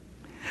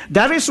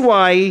 That is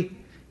why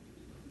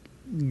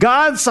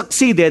God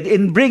succeeded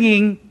in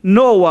bringing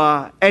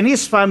Noah and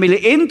his family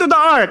into the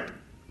ark.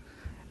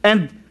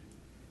 And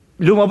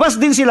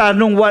lumabas din sila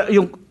nung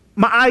yung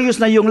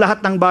maayos na yung lahat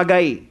ng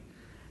bagay.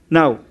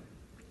 Now,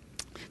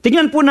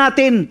 tingnan po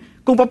natin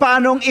kung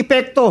paano ang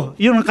epekto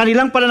yung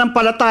kanilang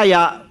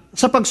pananampalataya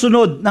sa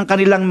pagsunod ng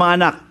kanilang mga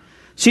anak.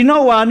 Si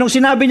Noah, nung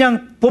sinabi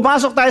niyang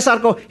pumasok tayo sa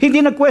arko,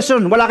 hindi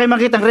nag-question. Wala kayong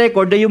makitang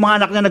record na yung mga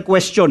anak niya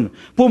nag-question.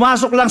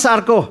 Pumasok lang sa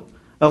arko.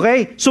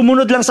 Okay?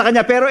 Sumunod lang sa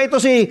kanya. Pero ito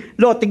si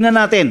Lot, tingnan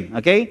natin.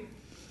 Okay?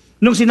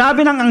 Nung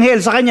sinabi ng anghel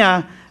sa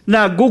kanya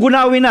na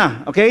gugunawin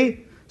na.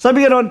 Okay?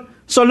 Sabi ganoon,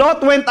 so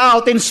Lot went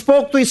out and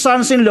spoke to his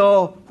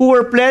sons-in-law who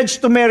were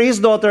pledged to marry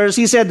his daughters.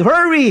 He said,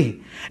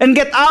 hurry and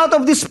get out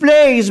of this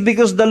place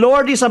because the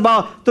Lord is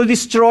about to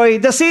destroy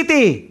the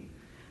city.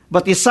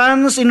 But his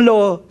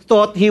sons-in-law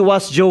thought he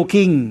was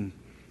joking.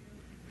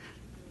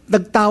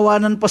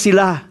 Nagtawanan pa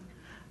sila.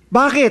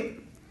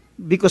 Bakit?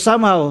 Because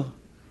somehow,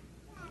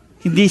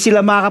 hindi sila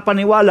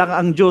makapaniwala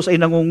ang Diyos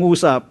ay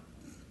nangungusap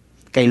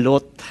kay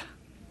Lot.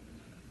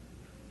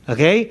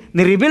 Okay?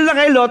 Nireveal na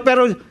kay Lot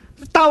pero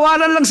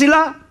tawanan lang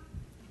sila.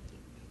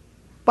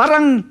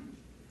 Parang,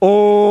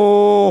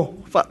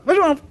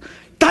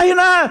 tayo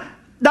na,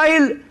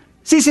 dahil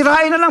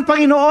sisirain na ng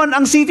Panginoon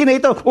ang city na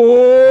ito.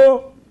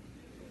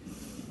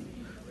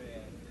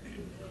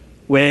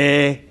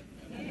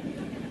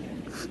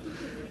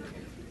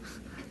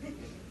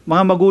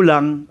 Mga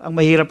magulang, ang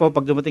mahirap po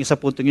pag dumating sa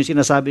puntong yung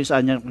sinasabi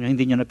sa kanya kung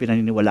hindi nyo na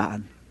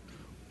pinaniniwalaan.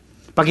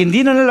 Pag hindi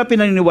na nila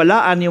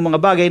pinaniniwalaan yung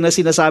mga bagay na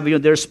sinasabi nyo,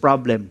 there's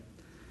problem.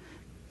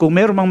 Kung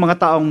meron mang mga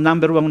taong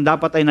number one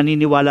dapat ay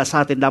naniniwala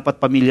sa atin,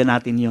 dapat pamilya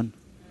natin yon.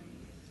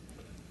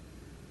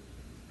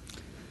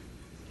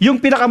 Yung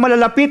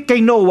pinakamalalapit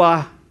kay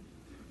Noah,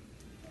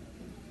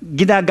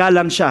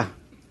 ginagalang siya.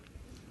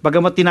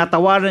 Bagamat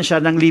tinatawaran siya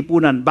ng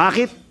lipunan.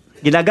 Bakit?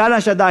 Ginagalang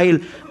siya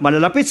dahil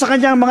malalapit sa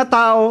kanyang mga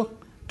tao,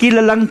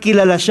 kilalang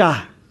kilala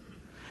siya.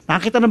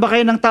 Nakita na ba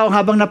kayo ng tao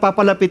habang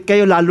napapalapit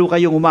kayo, lalo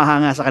kayong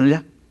umahanga sa kanila?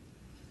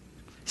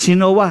 Si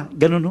Noah,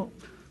 ganun ho.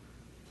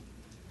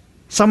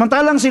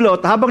 Samantalang si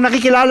Lot, habang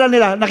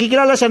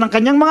nakikilala siya ng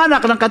kanyang mga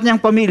anak, ng kanyang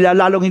pamilya,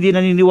 lalong hindi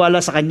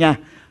naniniwala sa kanya.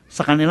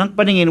 Sa kanilang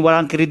paningin,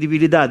 walang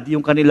kredibilidad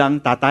yung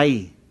kanilang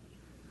tatay.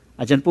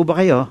 At dyan po ba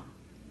kayo?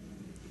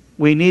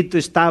 We need to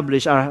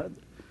establish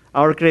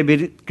our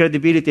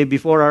credibility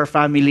before our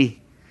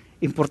family.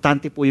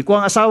 Importante po yun. Kung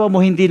ang asawa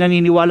mo hindi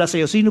naniniwala sa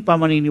iyo, sino pa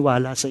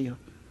maniniwala sa iyo?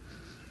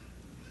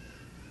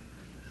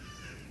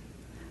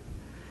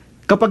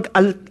 Kapag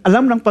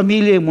alam ng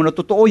pamilya mo na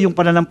totoo yung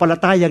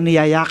pananampalatayang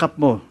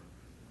niyayakap mo,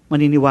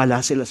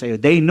 maniniwala sila sa iyo.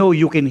 They know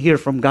you can hear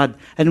from God.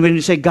 And when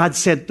you say, God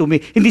said to me,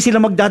 hindi sila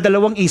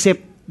magdadalawang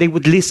isip. They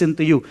would listen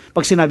to you.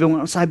 Pag sinabi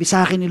mo, sabi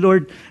sa akin ni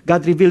Lord,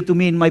 God revealed to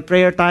me in my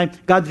prayer time,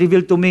 God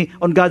revealed to me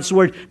on God's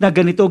word, na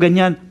ganito,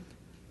 ganyan.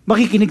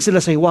 Makikinig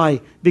sila sa iyo.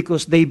 Why?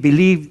 Because they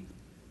believe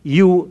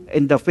you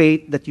and the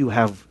faith that you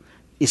have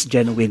is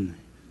genuine.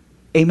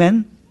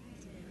 Amen?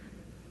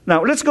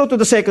 Now, let's go to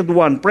the second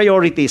one,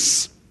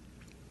 priorities.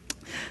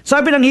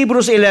 Sabi ng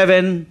Hebrews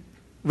 11,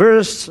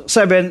 verse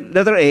 7,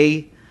 letter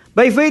A,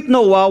 by faith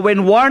Noah,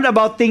 when warned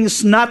about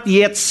things not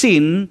yet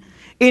seen,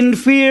 in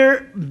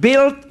fear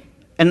built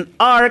an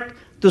ark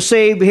to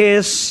save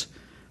his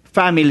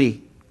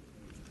family.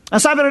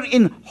 Ang sabi rin,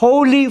 in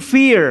holy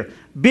fear,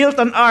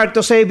 built an ark to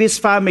save his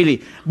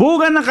family.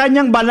 Bunga ng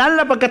kanyang banal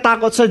na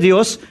pagkatakot sa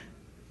Diyos,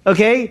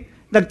 okay,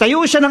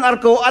 nagtayo siya ng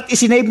arko at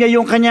isinave niya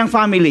yung kanyang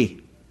family.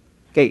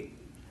 Okay.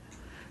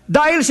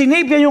 Dahil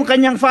sinave niya yung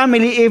kanyang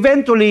family,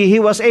 eventually, he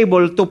was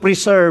able to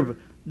preserve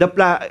the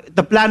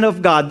plan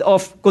of God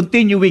of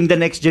continuing the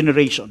next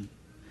generation.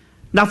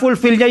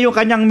 Na-fulfill niya yung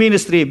kanyang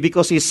ministry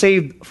because he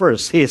saved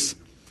first his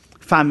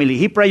family.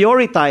 He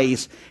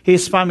prioritized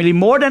his family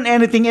more than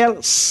anything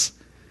else.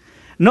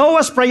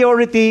 Noah's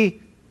priority,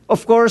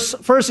 of course,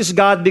 first is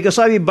God because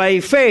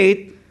by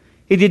faith,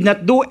 he did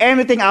not do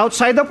anything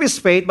outside of his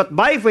faith, but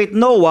by faith,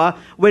 Noah,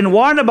 when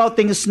warned about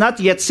things not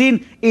yet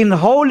seen, in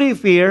holy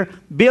fear,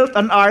 built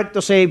an ark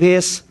to save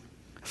his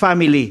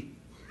family.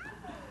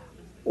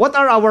 What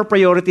are our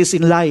priorities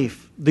in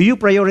life? Do you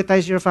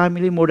prioritize your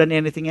family more than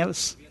anything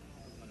else?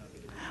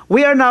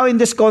 We are now in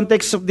this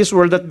context of this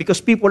world that because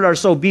people are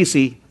so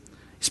busy,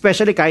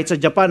 especially kahit sa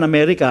Japan,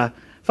 America,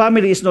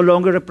 family is no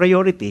longer a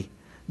priority.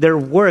 Their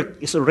work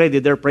is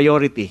already their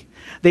priority.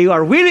 They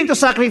are willing to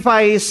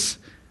sacrifice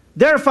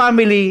their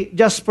family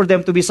just for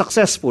them to be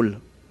successful.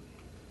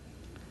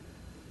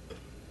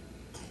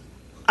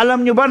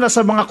 Alam nyo ba na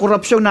sa mga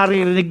korupsyong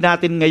naririnig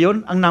natin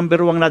ngayon, ang number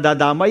one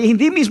nadadamay,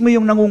 hindi mismo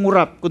yung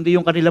nangungurap, kundi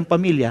yung kanilang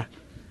pamilya.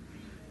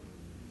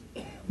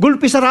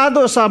 Gulpi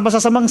sarado sa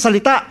masasamang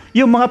salita,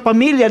 yung mga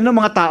pamilya ng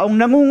mga taong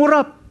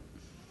nangungurap.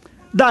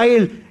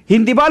 Dahil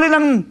hindi bali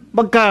lang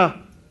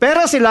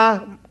magka-pera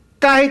sila,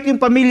 kahit yung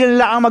pamilya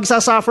nila ang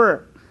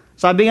magsasuffer.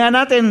 Sabi nga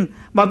natin,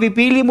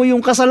 mapipili mo yung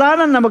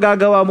kasalanan na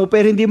magagawa mo,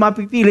 pero hindi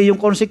mapipili yung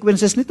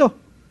consequences nito.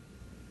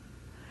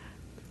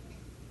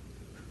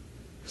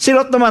 Si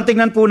Lot naman,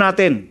 tingnan po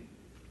natin.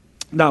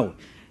 Now,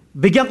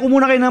 bigyan ko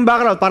muna kayo ng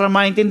background para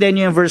maintindihan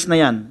nyo yung verse na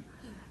yan.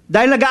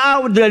 Dahil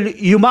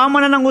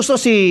yumaman na ng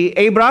gusto si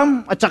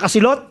Abraham at saka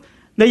si Lot,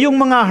 na yung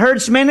mga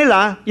herdsmen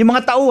nila, yung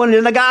mga tauhan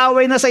nila,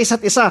 nag-aaway na sa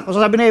isa't isa. Kasi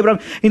sabi ni Abraham,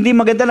 hindi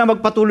maganda na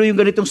magpatuloy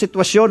yung ganitong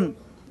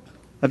sitwasyon.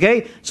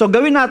 Okay? So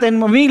gawin natin,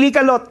 mamili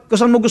ka Lot kung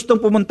saan mo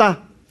gustong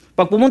pumunta.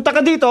 Pag pumunta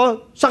ka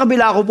dito, sa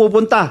kabila ako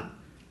pupunta.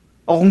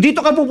 O kung dito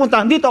ka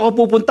pupunta, dito ako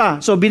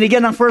pupunta. So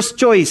binigyan ng first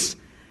choice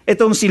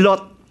itong si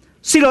Lot.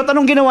 Si Lot,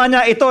 anong ginawa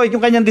niya? Ito yung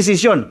kanyang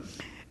desisyon.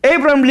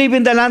 Abraham lived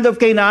in the land of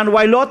Canaan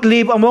while Lot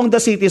lived among the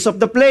cities of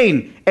the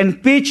plain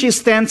and pitched his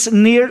tents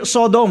near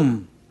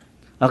Sodom.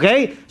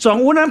 Okay? So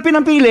ang unang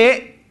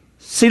pinapili,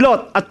 si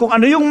Lot. At kung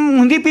ano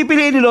yung hindi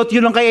pipiliin ni Lot,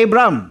 yun ang kay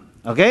Abraham.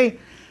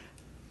 Okay?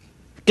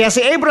 Kaya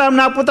si Abraham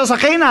napunta sa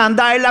Canaan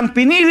dahil ang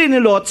pinili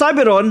ni Lot,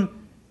 sabi ron,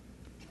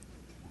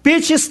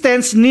 pitch his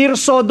tents near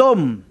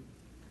Sodom.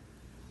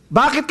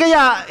 Bakit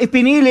kaya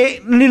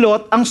ipinili ni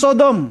Lot ang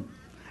Sodom?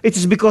 It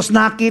is because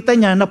nakita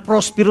niya na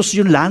prosperous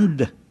yung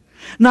land.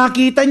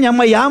 Nakita niya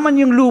mayaman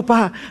yung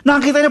lupa.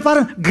 Nakita niya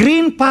parang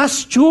green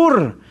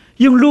pasture.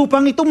 Yung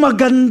lupang ito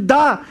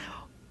maganda.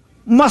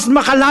 Mas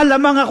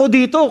makalalamang ako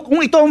dito.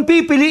 Kung ito ang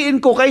pipiliin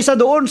ko kaysa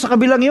doon sa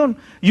kabilang yun,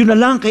 yun na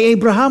lang kay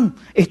Abraham.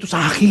 Ito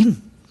sa akin.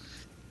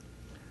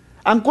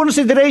 Ang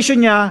consideration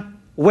niya,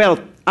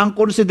 wealth. Ang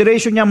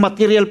consideration niya,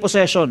 material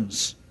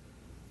possessions.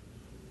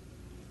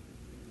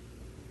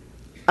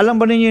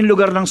 Alam ba ninyo yung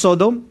lugar ng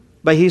Sodom?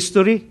 By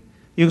history?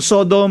 Yung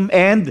Sodom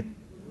and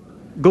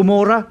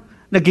Gomora,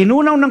 na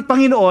ginunaw ng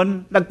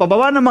Panginoon,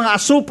 nagpababa ng mga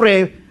asupre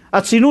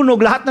at sinunog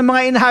lahat ng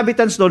mga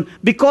inhabitants doon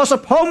because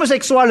of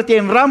homosexuality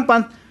and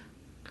rampant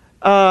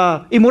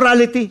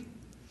immorality.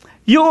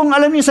 Yung,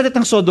 alam niyo yung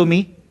salitang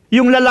sodomy,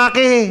 yung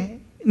lalaki,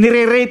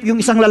 nire-rape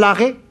yung isang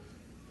lalaki.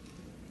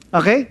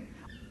 Okay?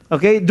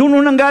 Okay?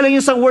 Doon nang galing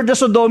yung sa word na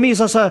sodomy,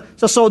 sa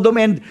Sodom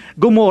and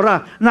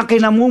Gomorrah, na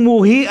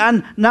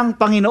kinamumuhian ng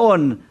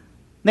Panginoon.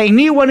 Na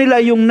iniwan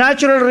nila yung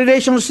natural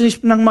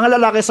relationship ng mga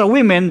lalaki sa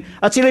women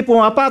at sila'y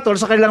pumapatol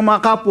sa kanilang mga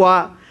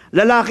kapwa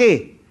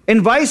lalaki. And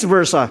vice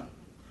versa.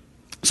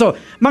 So,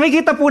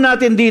 makikita po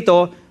natin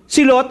dito,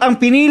 si Lot, ang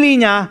pinili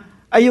niya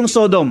ay yung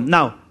Sodom.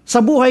 Now,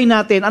 sa buhay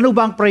natin, ano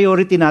ba ang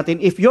priority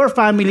natin? If your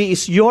family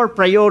is your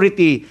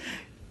priority,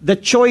 the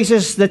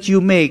choices that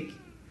you make,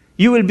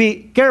 you will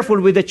be careful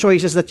with the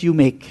choices that you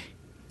make.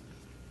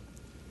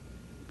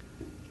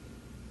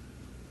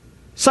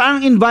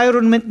 Saang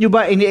environment nyo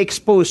ba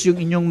ini-expose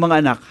yung inyong mga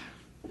anak?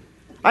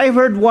 I've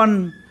heard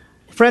one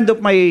friend of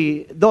my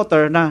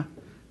daughter na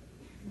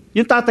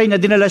yung tatay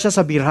niya dinala siya sa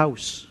beer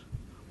house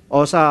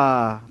o sa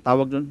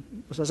tawag doon,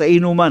 sa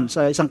inuman,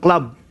 sa isang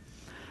club.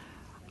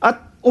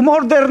 At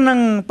umorder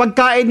ng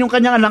pagkain yung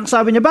kanyang anak,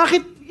 sabi niya,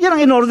 bakit yan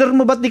ang in-order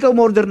mo? Ba't di ka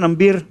umorder ng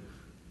beer?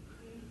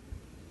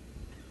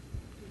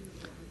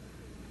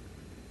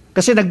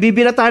 Kasi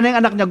nagbibirata na yung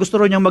anak niya, gusto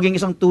rin niyang maging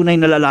isang tunay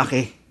na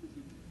lalaki.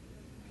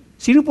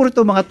 Sino po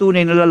rito mga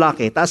tunay na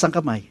lalaki? Taas ang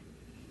kamay.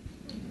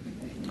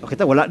 Okay,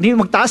 wala. Hindi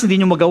magtaas,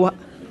 hindi niyo magawa.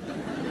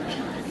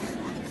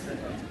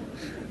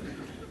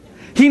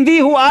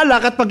 Hindi ho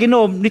alak at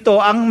pag-inom nito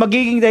ang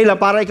magiging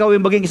dahilan para ikaw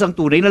yung maging isang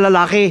tunay na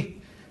lalaki.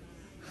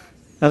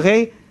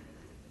 Okay?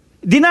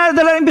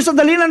 Dinadala, imbis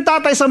na dalhin ng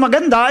tatay sa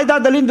maganda, ay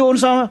dadalhin doon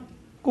sa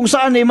kung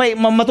saan may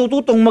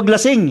matututong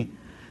maglasing.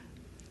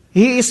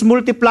 He is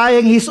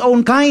multiplying his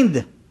own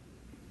kind.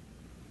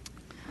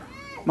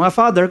 Mga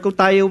father, kung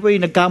tayo po'y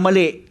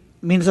nagkamali,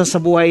 minsan sa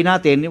buhay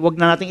natin, wag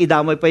na nating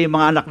idamay pa yung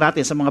mga anak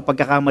natin sa mga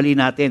pagkakamali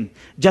natin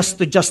just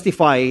to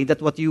justify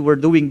that what you were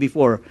doing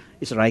before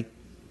is right.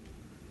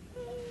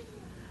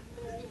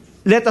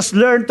 Let us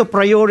learn to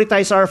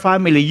prioritize our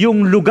family.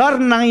 Yung lugar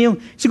na yung,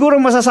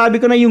 siguro masasabi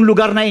ko na yung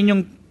lugar na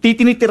inyong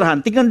titinitirhan,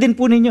 tignan din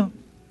po ninyo.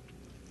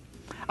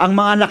 Ang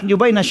mga anak nyo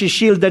ba'y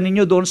nasishildan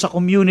ninyo doon sa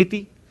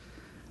community?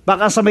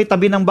 Baka sa may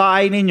tabi ng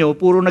bahay ninyo,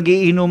 puro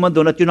nagiinuman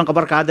doon at yun ang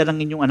kabarkada ng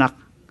inyong anak.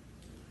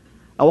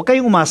 Huwag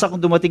kayong umasa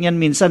kung dumating yan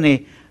minsan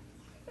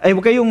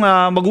huwag kayong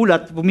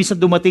magulat kung minsan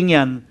dumating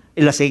yan,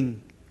 ilasing.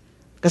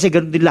 Kasi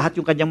ganun din lahat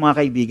yung kanyang mga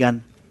kaibigan.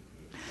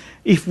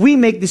 If we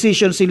make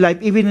decisions in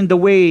life, even in the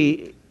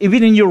way,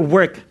 even in your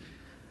work,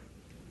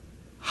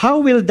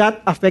 how will that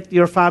affect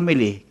your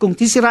family? Kung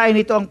tisirain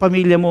ito ang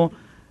pamilya mo,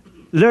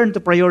 learn to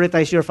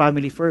prioritize your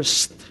family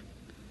first.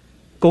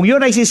 Kung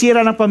yun ay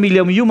sisira ng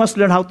pamilya mo, you must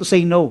learn how to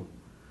say no.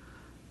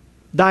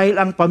 Dahil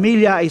ang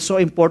pamilya is so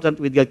important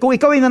with God. Kung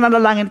ikaw ay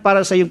nananalangin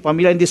para sa iyong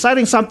pamilya and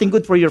desiring something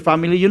good for your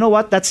family, you know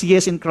what? That's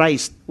yes in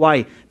Christ.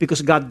 Why?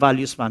 Because God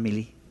values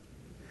family.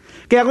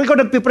 Kaya kung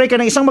ikaw nagpipray ka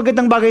ng isang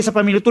magandang bagay sa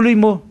pamilya, tuloy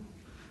mo.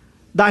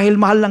 Dahil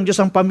mahal ng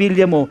Diyos ang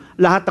pamilya mo,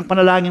 lahat ng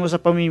panalangin mo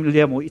sa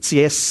pamilya mo, it's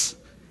yes.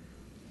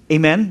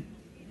 Amen?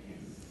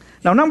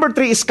 Now, number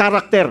 3 is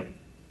character.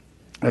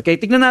 Okay,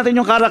 tignan natin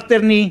yung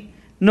character ni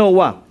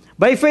Noah.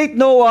 By faith,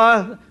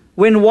 Noah,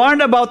 when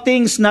warned about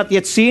things not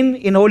yet seen,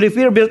 in holy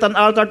fear, built an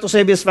altar to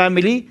save his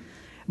family.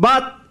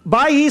 But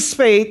by his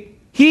faith,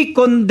 he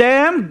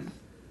condemned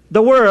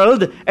the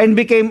world and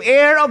became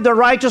heir of the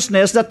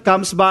righteousness that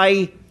comes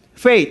by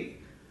faith.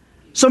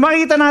 So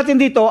makikita natin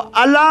dito,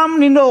 alam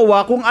ni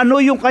Noah kung ano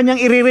yung kanyang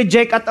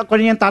i-reject at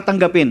kanyang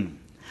tatanggapin.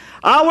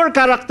 Our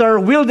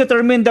character will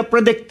determine the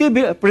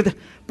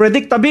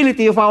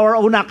predictability of our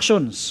own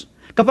actions.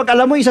 Kapag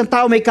alam mo isang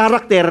tao may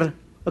character,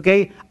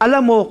 okay,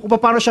 alam mo kung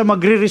paano siya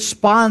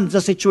magre-respond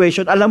sa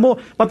situation. Alam mo,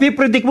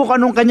 mapipredict mo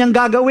kung anong kanyang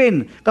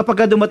gagawin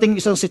kapag dumating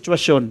isang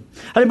sitwasyon.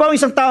 Halimbawa,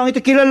 isang tao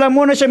ito, kilala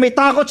mo na siya, may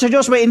takot sa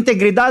Diyos, may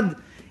integridad.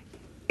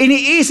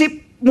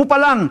 Iniisip mo pa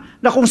lang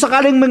na kung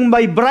sakaling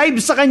may bribe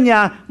sa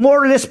kanya,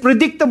 more or less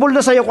predictable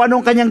na sa'yo kung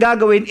anong kanyang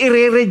gagawin,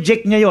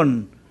 i-reject niya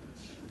yon.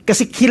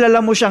 Kasi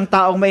kilala mo siyang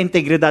taong may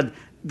integridad.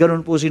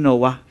 Ganun po si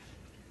Noah.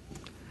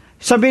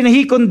 Sabi na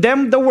he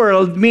condemned the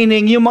world,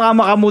 meaning yung mga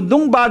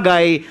makamundong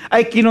bagay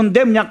ay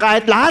kinondemn niya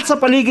kahit lahat sa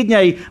paligid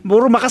niya ay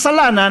puro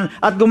makasalanan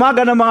at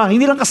gumaga ng mga,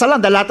 hindi lang kasalanan,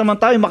 dahil lahat naman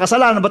tayo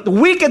makasalanan, but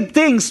wicked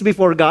things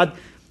before God,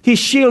 he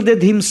shielded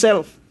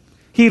himself.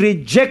 He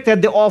rejected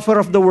the offer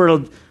of the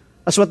world.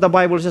 As what the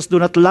Bible says, do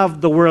not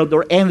love the world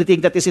or anything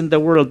that is in the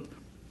world.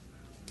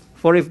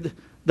 For if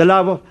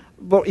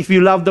you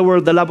love the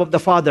world, the love of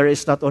the Father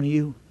is not on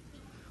you.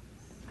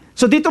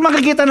 So dito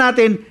makikita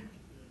natin,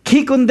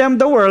 he condemned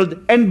the world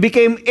and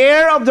became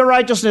heir of the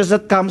righteousness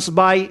that comes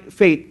by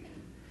faith.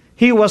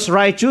 He was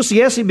righteous,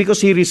 yes, because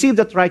he received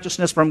that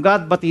righteousness from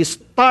God, but he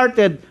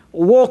started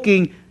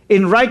walking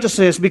in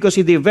righteousness because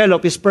he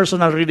developed his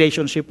personal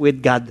relationship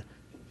with God.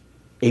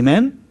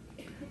 Amen?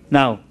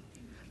 Now,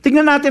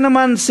 tingnan natin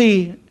naman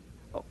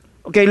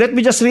okay, let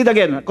me just read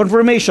again.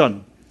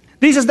 Confirmation.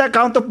 This is the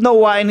account of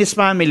Noah and his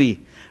family.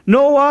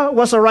 Noah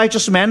was a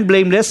righteous man,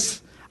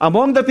 blameless,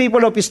 among the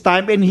people of his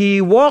time, and he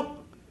walked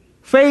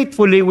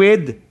faithfully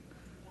with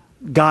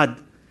God.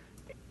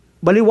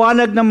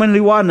 Maliwanag na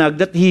maliwanag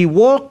that he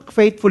walked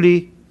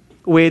faithfully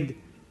with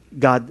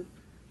God.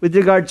 With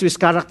regard to his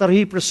character,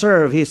 he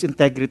preserved his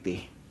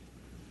integrity.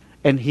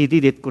 And he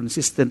did it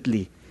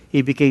consistently. He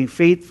became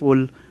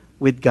faithful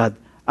with God.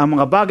 Ang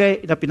mga bagay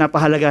na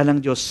pinapahalagahan ng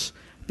Diyos,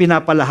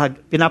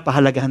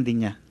 pinapahalagahan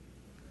din niya.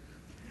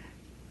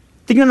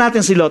 Tingnan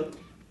natin si Lot.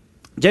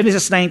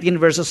 Genesis 19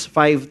 verses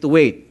 5 to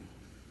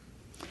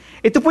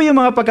 8. Ito po yung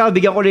mga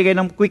pagkabigyan ko kayo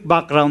ng quick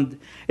background.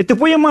 Ito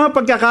po yung mga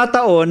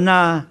pagkakataon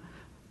na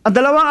ang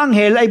dalawang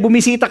anghel ay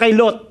bumisita kay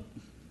Lot.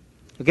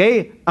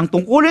 Okay? Ang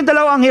tungkulin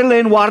dalawang anghel na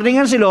yun,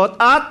 warningan si Lot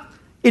at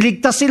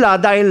iligtas sila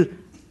dahil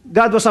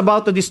God was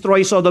about to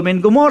destroy Sodom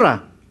and Gomorrah.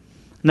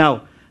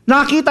 Now,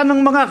 nakita ng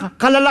mga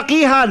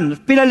kalalakihan,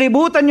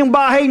 pinalibutan yung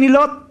bahay ni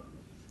Lot.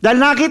 Dahil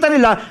nakita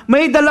nila,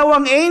 may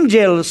dalawang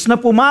angels na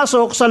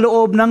pumasok sa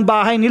loob ng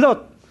bahay ni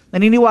Lot.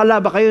 Naniniwala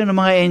ba kayo ng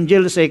mga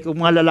angels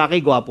kung mga lalaki,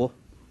 gwapo?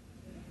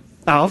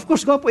 Of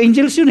course, gwapo.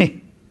 Angels yun eh.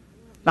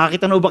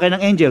 Nakakita na ba kayo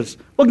ng angels?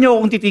 Huwag niyo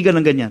akong titigan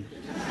ng ganyan.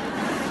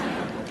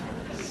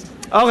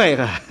 Okay.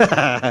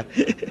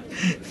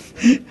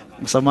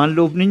 Masama ang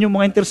loob ninyo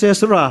mga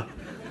intercessor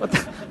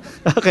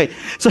Okay.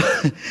 So,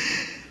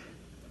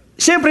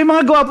 siyempre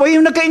mga gwapo,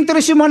 yung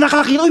nagka-interest yung mga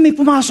nakakita, may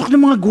pumasok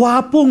ng mga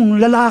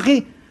gwapong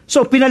lalaki.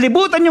 So,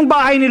 pinalibutan yung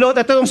bahay ni Lot.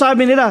 Ito yung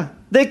sabi nila.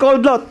 They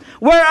called Lot,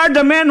 "Where are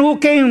the men who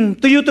came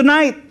to you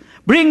tonight?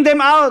 Bring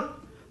them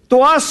out to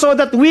us so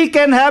that we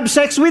can have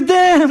sex with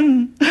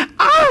them."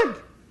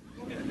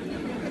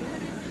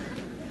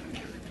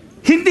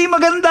 Hindi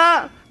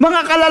maganda.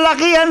 Mga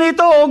kalalakihan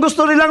nito,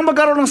 gusto nilang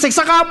magkaroon ng sex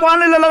sa kapwa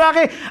nila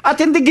lalaki at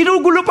hindi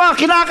ginugulo pa,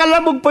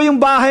 kinakalabog pa yung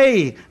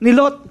bahay ni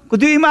Lot. Could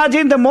you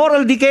imagine the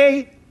moral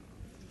decay?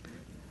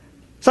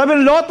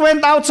 Sabi, Lot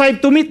went outside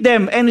to meet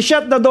them and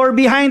shut the door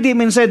behind him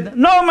and said,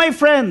 "No, my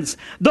friends,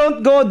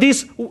 don't do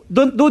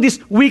this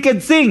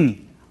wicked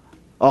thing."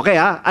 Okay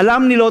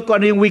alam ni Lot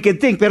kung ano yung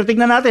wicked thing, pero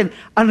tingnan natin,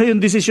 ano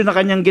yung decision na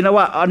kanyang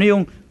ginawa, ano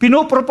yung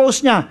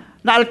pinopropose niya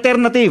na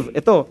alternative.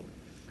 Ito,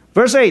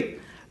 verse 8,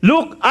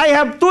 "Look, I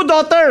have 2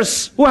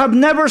 daughters who have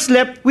never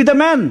slept with a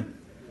man.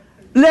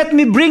 Let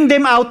me bring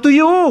them out to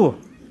you,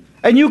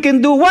 and you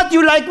can do what you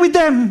like with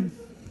them.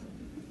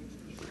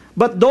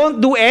 But don't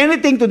do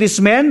anything to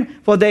these men,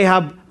 for they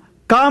have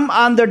come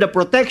under the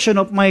protection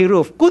of my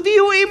roof." Could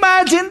you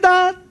imagine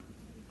that?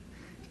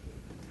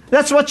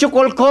 That's what you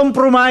call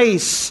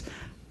compromise.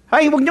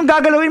 Ay, huwag niyong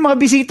gagalawin mga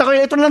bisita ko.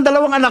 Ito lang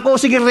dalawang anak ko.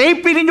 Sige,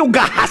 rape ninyo,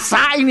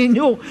 gahasain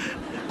ninyo.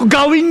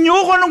 Gawin niyo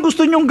kung anong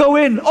gusto niyong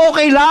gawin.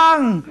 Okay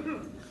lang.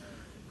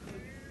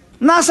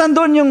 Nasaan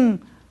doon yung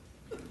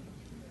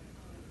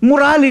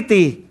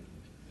morality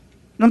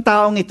ng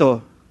taong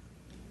ito?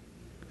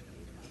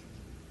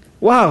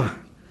 Wow.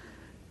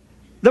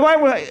 The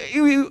Bible,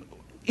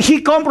 he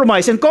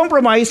compromised, and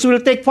compromise will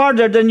take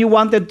farther than you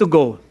wanted to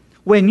go.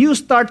 When you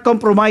start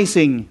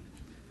compromising,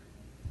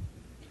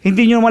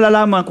 hindi nyo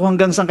malalaman kung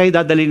hanggang saan kayo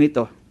dadalhin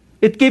ito.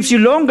 It keeps you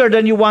longer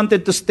than you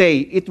wanted to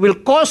stay. It will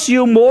cost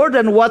you more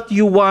than what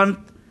you want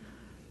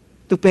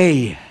to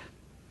pay.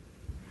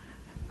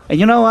 And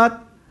you know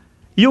what?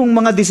 Yung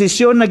mga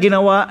desisyon na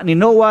ginawa ni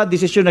Noah,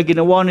 desisyon na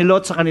ginawa ni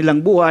Lot sa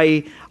kanilang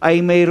buhay, ay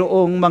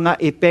mayroong mga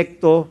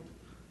epekto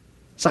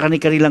sa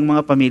kanilang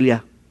mga pamilya.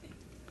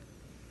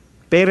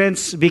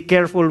 Parents, be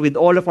careful with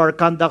all of our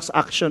conducts,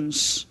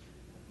 actions,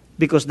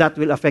 because that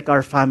will affect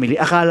our family.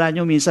 Akala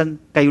nyo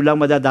minsan kayo lang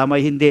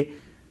madadamay, hindi.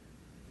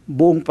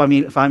 Buong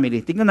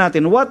family. Tingnan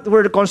natin, what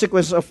were the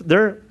consequences of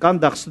their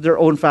conducts to their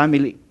own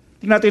family?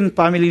 Tingnan natin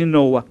family ni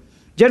Noah.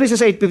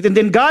 Genesis 8:15,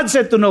 "Then God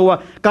said to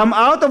Noah, come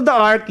out of the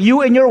ark, you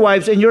and your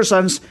wives and your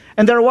sons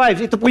and their wives."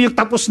 Ito po yung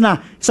tapos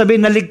na.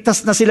 Sabihin,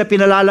 naligtas na sila,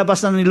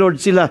 pinalalabas na ni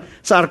Lord sila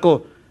sa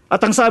arko.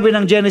 At ang sabi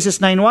ng Genesis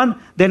 9:1,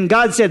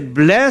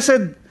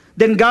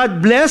 Then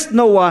God blessed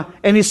Noah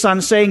and his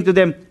sons, saying to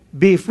them,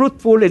 "Be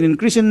fruitful and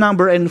increase in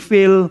number and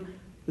fill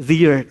the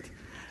earth."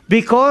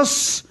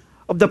 Because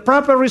of the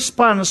proper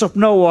response of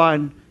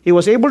Noah, he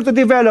was able to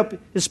develop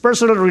his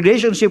personal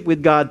relationship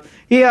with God.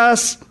 He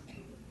has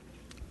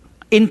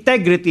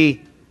integrity.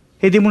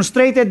 He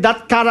demonstrated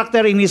that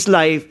character in his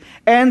life,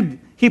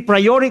 and he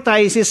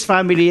prioritized his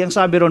family. Ang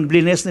sabi ron,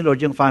 bless ni Lord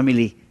yung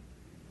family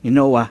ni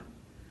Noah.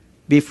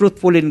 Be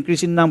fruitful and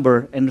increase in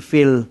number and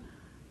fill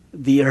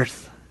the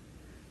earth.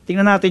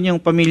 Tingnan natin yung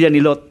pamilya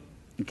ni Lot.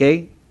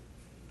 Okay?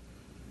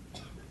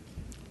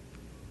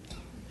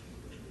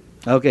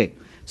 Okay.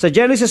 Sa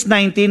Genesis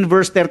 19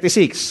 verse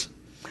 36.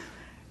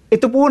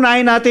 Ito po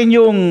unahin natin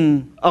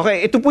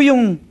ito po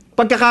yung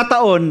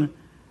pagkakataon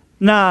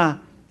na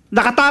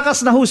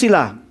nakatakas na ho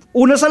sila.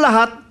 Una sa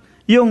lahat,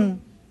 yung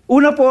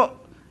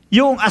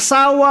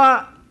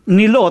asawa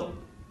ni Lot,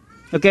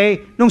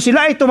 okay? Nung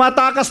sila ay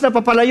tumatakas na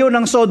papalayo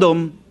ng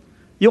Sodom,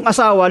 yung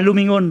asawa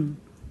lumingon.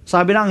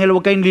 Sabi ng anghel,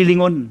 huwag kayong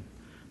lilingon.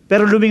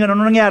 Pero lumingon,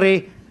 ano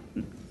nangyari?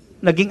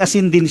 Naging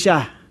asin din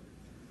siya.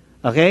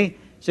 Okay?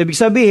 So, ibig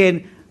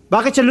sabihin,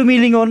 bakit siya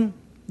lumilingon?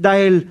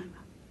 Dahil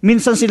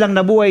Minsan silang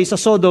nabuhay sa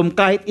Sodom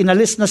kahit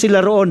inalis na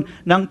sila roon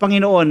ng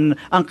Panginoon,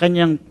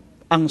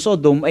 ang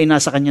Sodom ay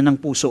nasa kanya ng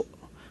puso.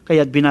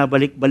 Kaya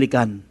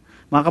binabalik-balikan.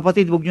 Mga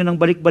kapatid, huwag nyo nang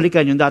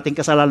balik-balikan yung dating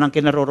kasalanan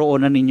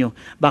kinaroroonan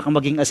ninyo. Baka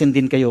maging asin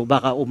din kayo,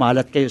 baka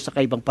umalat kayo sa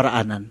kaibang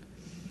paraanan.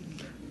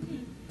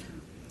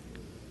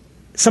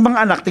 Sa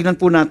mga anak, tingnan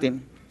po natin.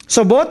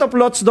 So both of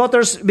Lot's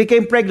daughters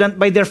became pregnant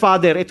by their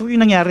father. Ito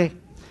yung nangyari.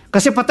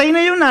 Kasi patay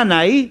na yung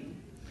nanay.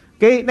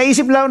 Okay?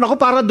 Naisip lang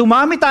ako, para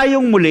dumami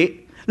tayong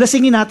muli,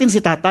 lasingin natin si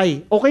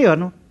tatay. Okay,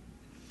 ano?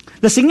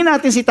 Lasingin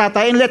natin si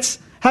tatay and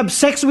let's have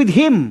sex with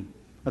him.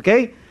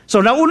 Okay? So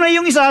nauna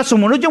yung isa,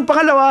 sumunod yung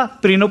pangalawa,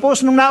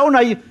 trinopos nung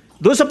nauna,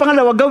 doon sa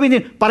pangalawa, gawin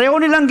din. Pareho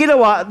nilang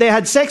ginawa, they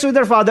had sex with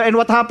their father, and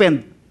what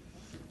happened?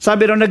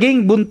 Sabi rin,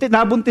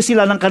 nabuntis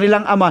sila ng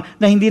kanilang ama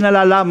na hindi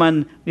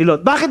nalalaman ni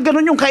Lot. Bakit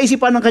ganun yung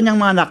kaisipan ng kanyang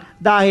mga anak?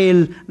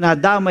 Dahil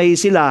nadamay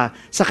sila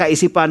sa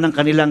kaisipan ng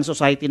kanilang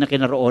society na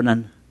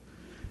kinaroonan.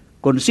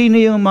 Kung sino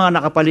yung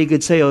mga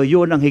nakapaligid sa iyo,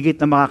 yun ang higit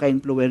na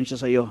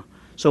makaka-influensya sa iyo.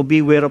 So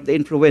beware of the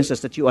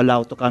influences that you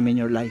allow to come in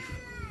your life.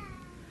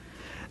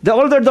 The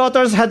older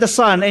daughters had a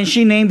son, and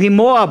she named him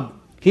Moab.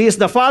 He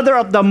is the father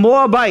of the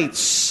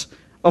Moabites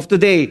of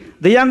today.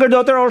 The younger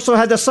daughter also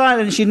had a son,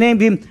 and she named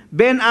him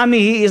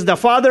Ben-Ami. He is the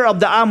father of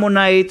the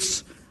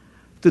Ammonites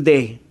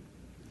today.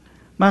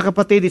 Mga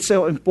kapatid, it's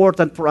so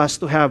important for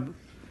us to have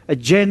a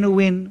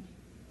genuine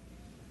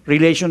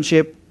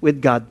relationship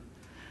with God.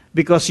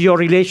 Because your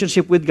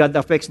relationship with God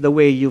affects the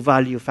way you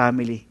value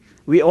family.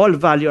 We all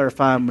value our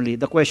family.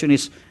 The question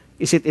is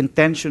it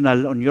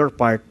intentional on your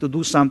part to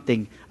do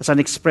something as an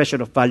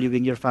expression of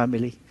valuing your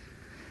family?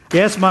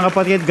 Yes, mga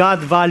kapatid, God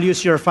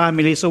values your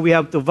family, so we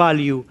have to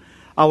value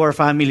our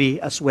family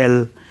as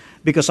well.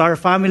 Because our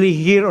family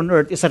here on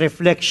earth is a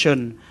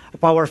reflection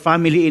of our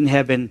family in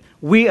heaven.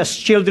 We as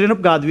children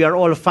of God, we are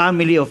all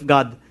family of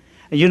God.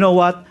 And you know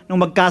what?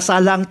 Nung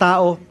magkasala ang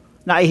tao,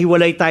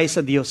 naihiwalay tayo sa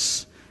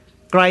Diyos.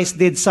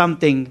 Christ did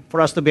something for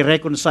us to be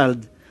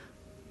reconciled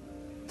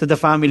to the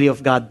family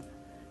of God.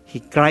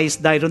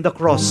 Christ died on the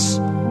cross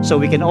so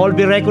we can all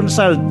be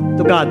reconciled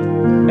to God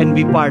and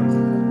be part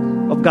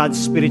of God's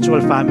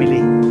spiritual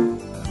family.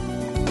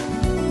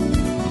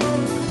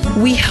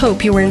 We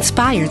hope you were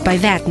inspired by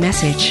that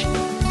message.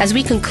 As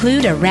we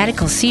conclude our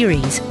Radical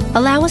series,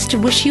 allow us to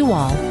wish you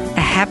all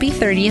a happy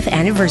 30th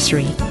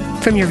anniversary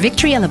from your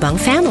Victory Alabang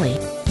family.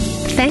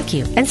 Thank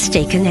you and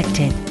stay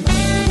connected.